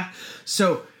 Yeah.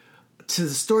 So, to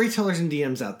the storytellers and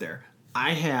DMs out there,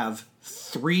 I have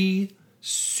 3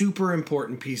 super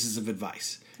important pieces of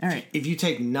advice. All right. If you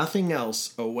take nothing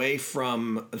else away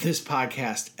from this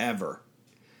podcast ever,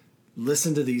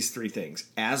 listen to these 3 things.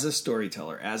 As a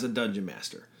storyteller, as a dungeon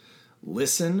master,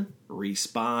 listen,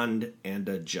 respond, and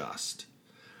adjust.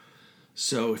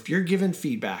 So if you're given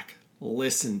feedback,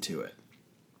 listen to it.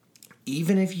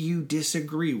 Even if you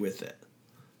disagree with it,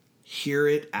 hear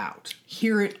it out.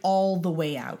 Hear it all the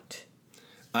way out.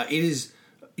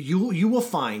 You will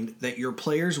find that your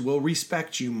players will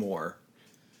respect you more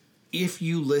if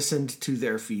you listened to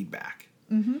their feedback.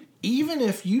 Mm-hmm. Even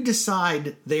if you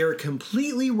decide they are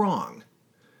completely wrong,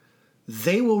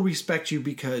 they will respect you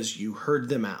because you heard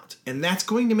them out. And that's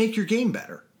going to make your game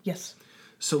better. Yes.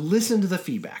 So listen to the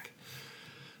feedback.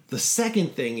 The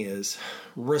second thing is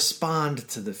respond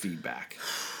to the feedback.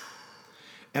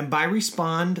 And by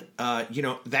respond,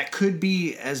 that could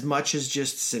be as much as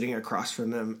just sitting across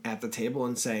from them at the table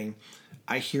and saying,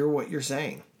 I hear what you're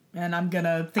saying. And I'm going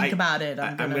to think about it.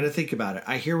 I'm going to think about it.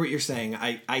 I hear what you're saying.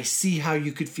 I see how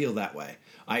you could feel that way.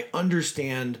 I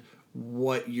understand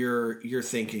what you're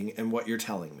thinking and what you're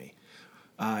telling me.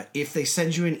 If they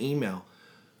send you an email,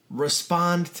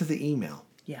 respond to the email.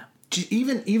 Yeah.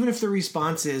 Even if the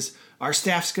response is, our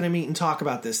staff's going to meet and talk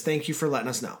about this. Thank you for letting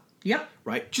us know. Yep.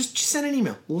 Right? Just send an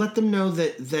email. Let them know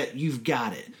that you've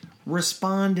got it.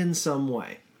 Respond in some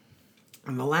way.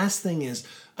 And the last thing is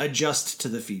adjust to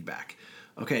the feedback.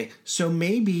 Okay, so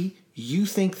maybe you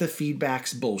think the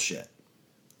feedback's bullshit,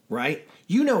 right?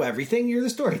 You know everything. You're the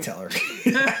storyteller.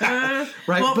 Right?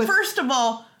 Well, first of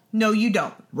all, no, you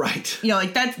don't. Right.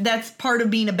 Like that's part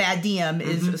of being a bad DM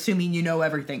is assuming you know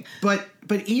everything. But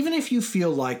even if you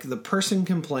feel like the person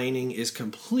complaining is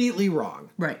completely wrong,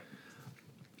 right,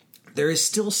 there is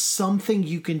still something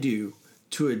you can do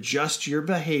to adjust your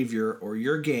behavior or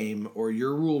your game or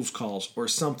your rules calls or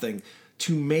something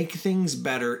to make things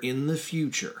better in the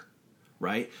future,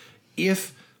 right?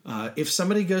 If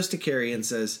somebody goes to Carrie and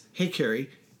says, hey,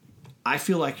 Carrie, I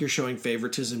feel like you're showing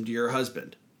favoritism to your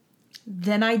husband.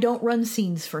 Then I don't run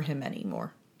scenes for him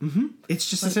anymore. Mm-hmm. It's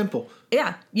just as simple.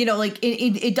 Yeah.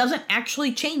 It doesn't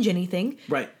actually change anything.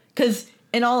 Right. Because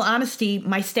in all honesty,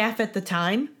 my staff at the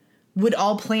time would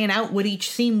all plan out what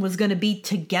each scene was going to be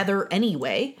together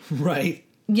anyway. Right.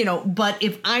 But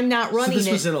if I'm not running it...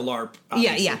 So this was in a LARP,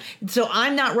 obviously. Yeah. So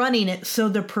I'm not running it, so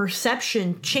the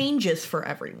perception changes for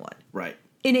everyone. Right.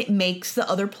 And it makes the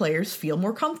other players feel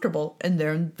more comfortable, and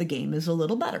then the game is a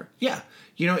little better. Yeah.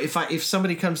 If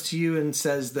somebody comes to you and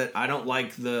says that I don't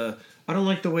like the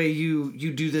way you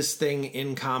do this thing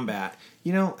in combat,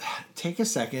 take a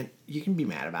second. You can be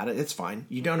mad about it. It's fine.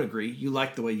 You don't agree. You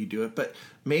like the way you do it, but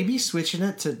maybe switching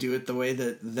it to do it the way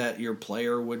that your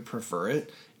player would prefer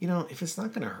it. If it's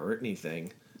not going to hurt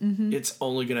anything, it's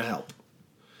only going to help.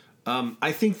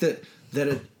 I think that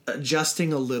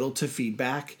adjusting a little to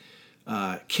feedback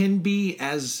can be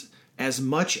as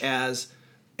much as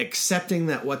accepting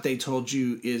that what they told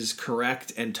you is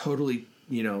correct and totally,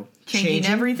 changing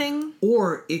everything.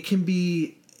 Or it can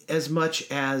be as much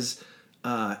as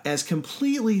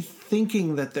completely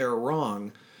thinking that they're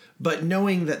wrong, but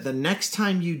knowing that the next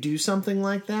time you do something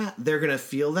like that, they're going to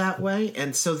feel that way.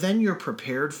 And so then you're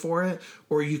prepared for it,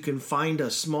 or you can find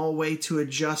a small way to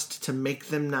adjust to make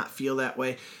them not feel that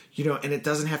way, and it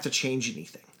doesn't have to change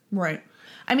anything. Right.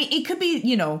 I mean, it could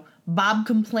be, Bob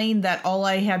complained that all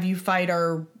I have you fight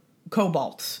are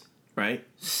kobolds. Right.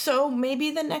 So maybe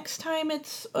the next time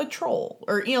it's a troll.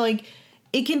 Or,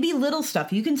 it can be little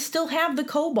stuff. You can still have the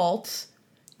kobolds,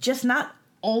 just not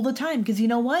all the time. Because you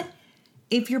know what?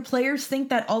 If your players think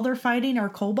that all they're fighting are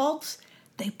kobolds,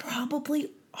 they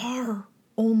probably are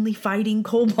only fighting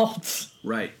kobolds.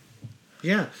 Right.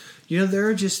 Yeah.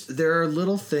 There are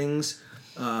little things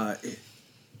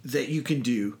that you can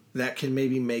do that can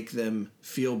maybe make them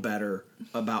feel better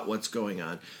about what's going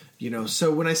on.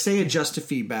 So when I say adjust to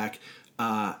feedback,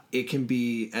 it can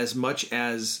be as much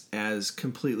as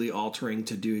completely altering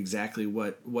to do exactly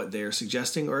what they're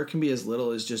suggesting, or it can be as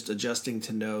little as just adjusting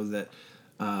to know that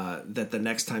the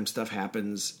next time stuff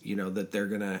happens, that they're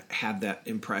going to have that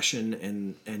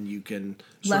impression and you can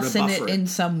sort lessen of buffer it in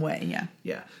some way. Yeah.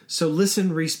 Yeah. So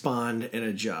listen, respond, and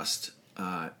adjust.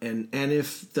 And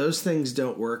if those things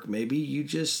don't work, maybe you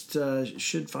just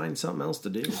should find something else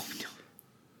to do.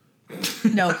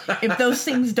 No, if those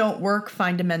things don't work,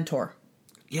 find a mentor.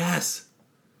 Yes.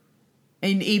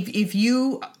 And if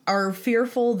you are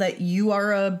fearful that you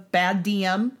are a bad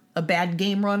DM, a bad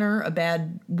game runner, a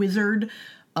bad wizard,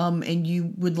 and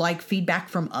you would like feedback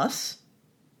from us,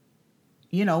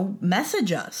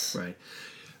 message us. Right.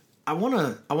 I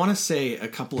want to say a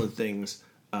couple of things.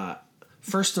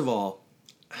 First of all,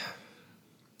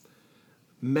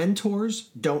 mentors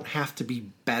don't have to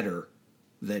be better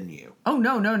than you. Oh,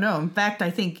 no. In fact,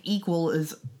 I think equal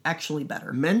is actually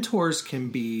better. Mentors can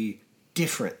be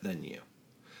different than you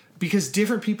because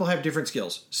different people have different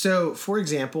skills. So, for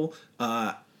example,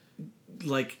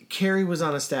 like Carrie was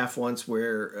on a staff once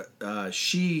where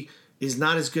she is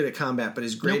not as good at combat, but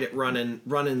is great at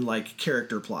running like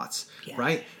character plots,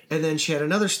 right? And then she had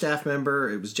another staff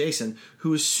member, it was Jason, who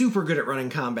was super good at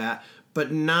running combat, but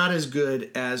not as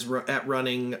good at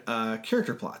running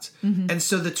character plots. Mm-hmm. And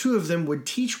so the two of them would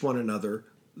teach one another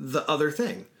the other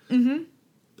thing. Mm-hmm.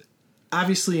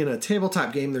 Obviously, in a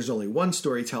tabletop game, there's only one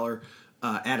storyteller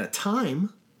at a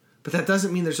time, but that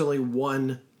doesn't mean there's only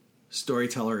one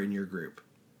storyteller in your group.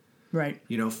 Right.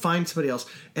 You know, find somebody else.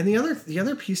 And the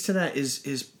other piece to that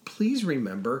is please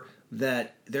remember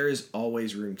that there is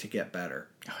always room to get better.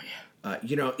 Oh, yeah.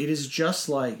 You know, it is just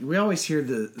like we always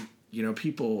hear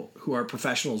people who are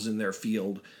professionals in their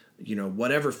field, you know,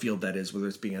 whatever field that is, whether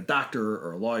it's being a doctor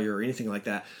or a lawyer or anything like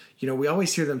that. You know, we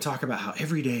always hear them talk about how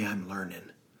every day I'm learning.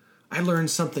 I learn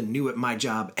something new at my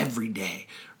job every day,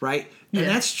 right? Yeah. And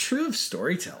that's true of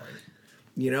storytelling.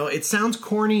 You know, it sounds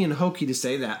corny and hokey to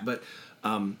say that, but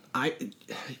I've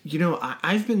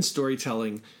been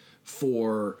storytelling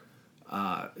for,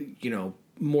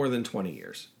 more than 20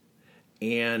 years.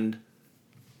 And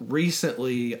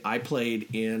recently I played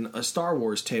in a Star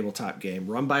Wars tabletop game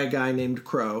run by a guy named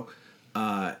Crow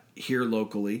here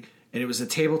locally. And it was a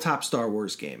tabletop Star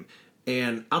Wars game.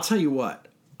 And I'll tell you what,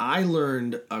 I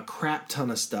learned a crap ton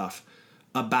of stuff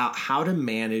about how to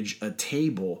manage a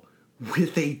table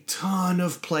with a ton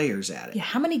of players at it. Yeah,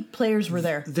 how many players were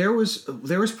there? There was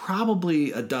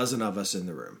probably a dozen of us in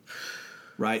the room,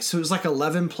 right? So it was like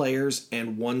 11 players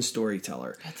and one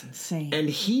storyteller. That's insane. And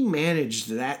he managed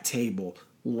that table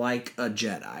like a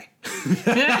Jedi,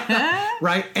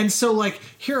 right? And so like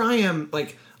here I am,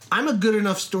 like I'm a good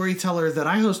enough storyteller that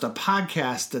I host a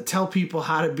podcast to tell people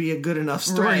how to be a good enough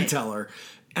storyteller. Right.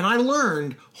 And I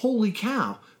learned, holy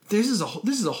cow, this is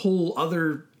a whole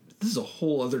other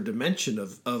dimension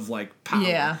of like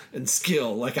power and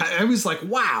skill. Like I was like,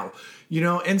 wow, you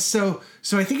know? And so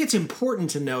I think it's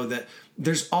important to know that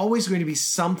there's always going to be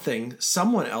something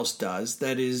someone else does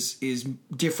that is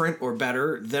different or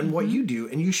better than what you do.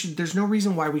 And there's no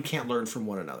reason why we can't learn from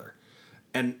one another.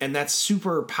 And that's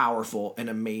super powerful and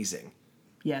amazing.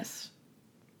 Yes.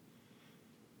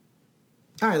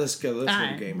 All right, let's go. Let's go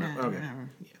to game. Okay.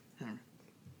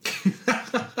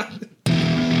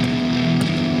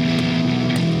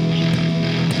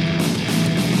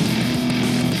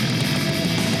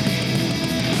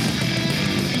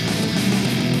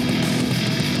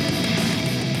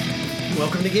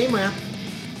 Welcome to Game Wrap.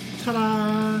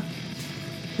 Ta-da!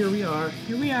 Here we are.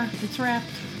 It's wrapped.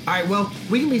 All right, well,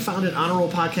 we can be found at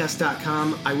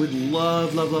honorrollpodcast.com. I would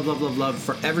love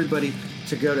for everybody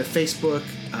to go to Facebook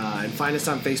and find us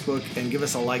on Facebook and give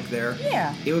us a like there.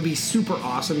 Yeah. It would be super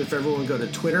awesome if everyone would go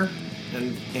to Twitter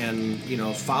and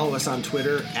follow us on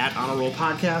Twitter at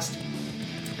honorrollpodcast.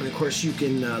 And, of course, you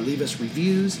can leave us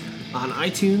reviews on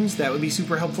iTunes. That would be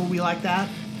super helpful. We like that.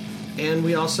 And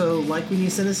we also like when you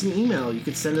send us an email. You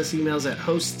could send us emails at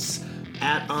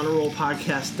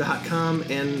hosts@honorrollpodcast.com.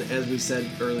 And as we said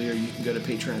earlier, you can go to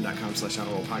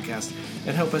patreon.com/honorrollpodcast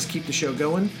and help us keep the show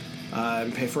going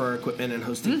and pay for our equipment and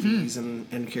hosting fees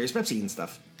and Carrie's Pepsi and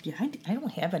stuff. Yeah, I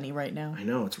don't have any right now. I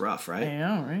know, it's rough, right? I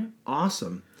know, right?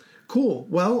 Awesome. Cool.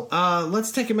 Well,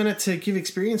 let's take a minute to give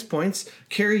experience points.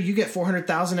 Carrie, you get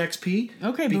 400,000 XP.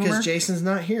 Okay, because Boomer. Jason's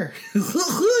not here. You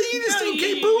just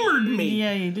okay boomered me.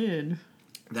 Yeah, you did.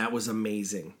 That was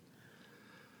amazing.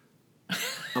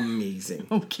 Amazing.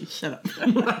 Okay, shut up.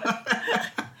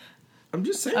 I'm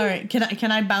just saying. All right,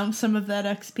 can I bounce some of that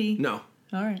XP? No.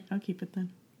 All right, I'll keep it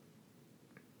then.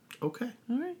 Okay.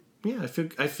 All right. Yeah, I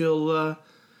feel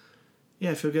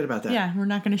good about that. Yeah, we're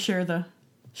not going to share it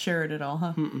at all,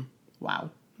 huh? Mm-mm. Wow.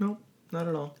 No, not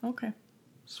at all. Okay.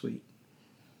 Sweet.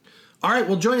 All right,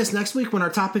 well, join us next week when our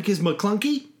topic is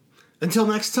McClunky. Until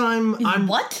next time, I'm...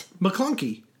 What?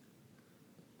 McClunky.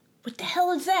 What the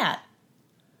hell is that?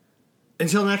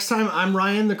 Until next time, I'm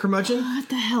Ryan the Curmudgeon. What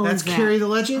the hell That's is that? Carrie the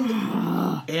Legend.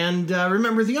 And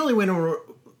remember, the only way to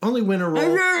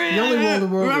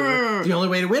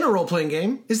win a role-playing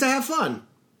game is to have fun.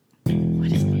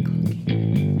 What is McClunky?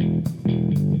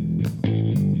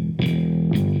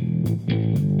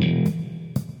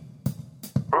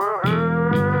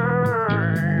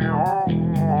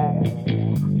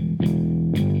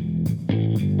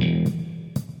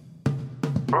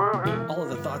 All of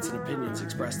the thoughts and opinions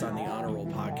expressed on the Honor Roll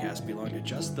podcast belong to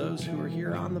just those who are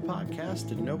here on the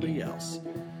podcast and nobody else.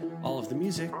 All of the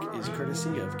music is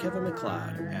courtesy of Kevin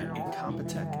MacLeod at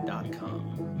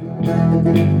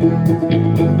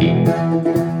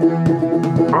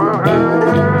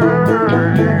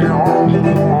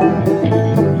incompetech.com.